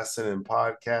 101, a lesson in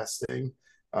podcasting.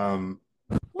 Um,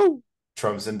 Woo,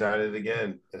 Trump's indicted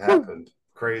again. It woo. happened.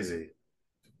 Crazy.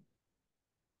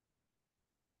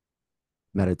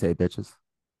 Meditate, bitches.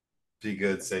 Be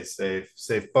good. Stay safe.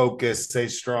 Stay focused. Stay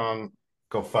strong.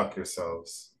 Go fuck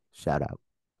yourselves. Shout out.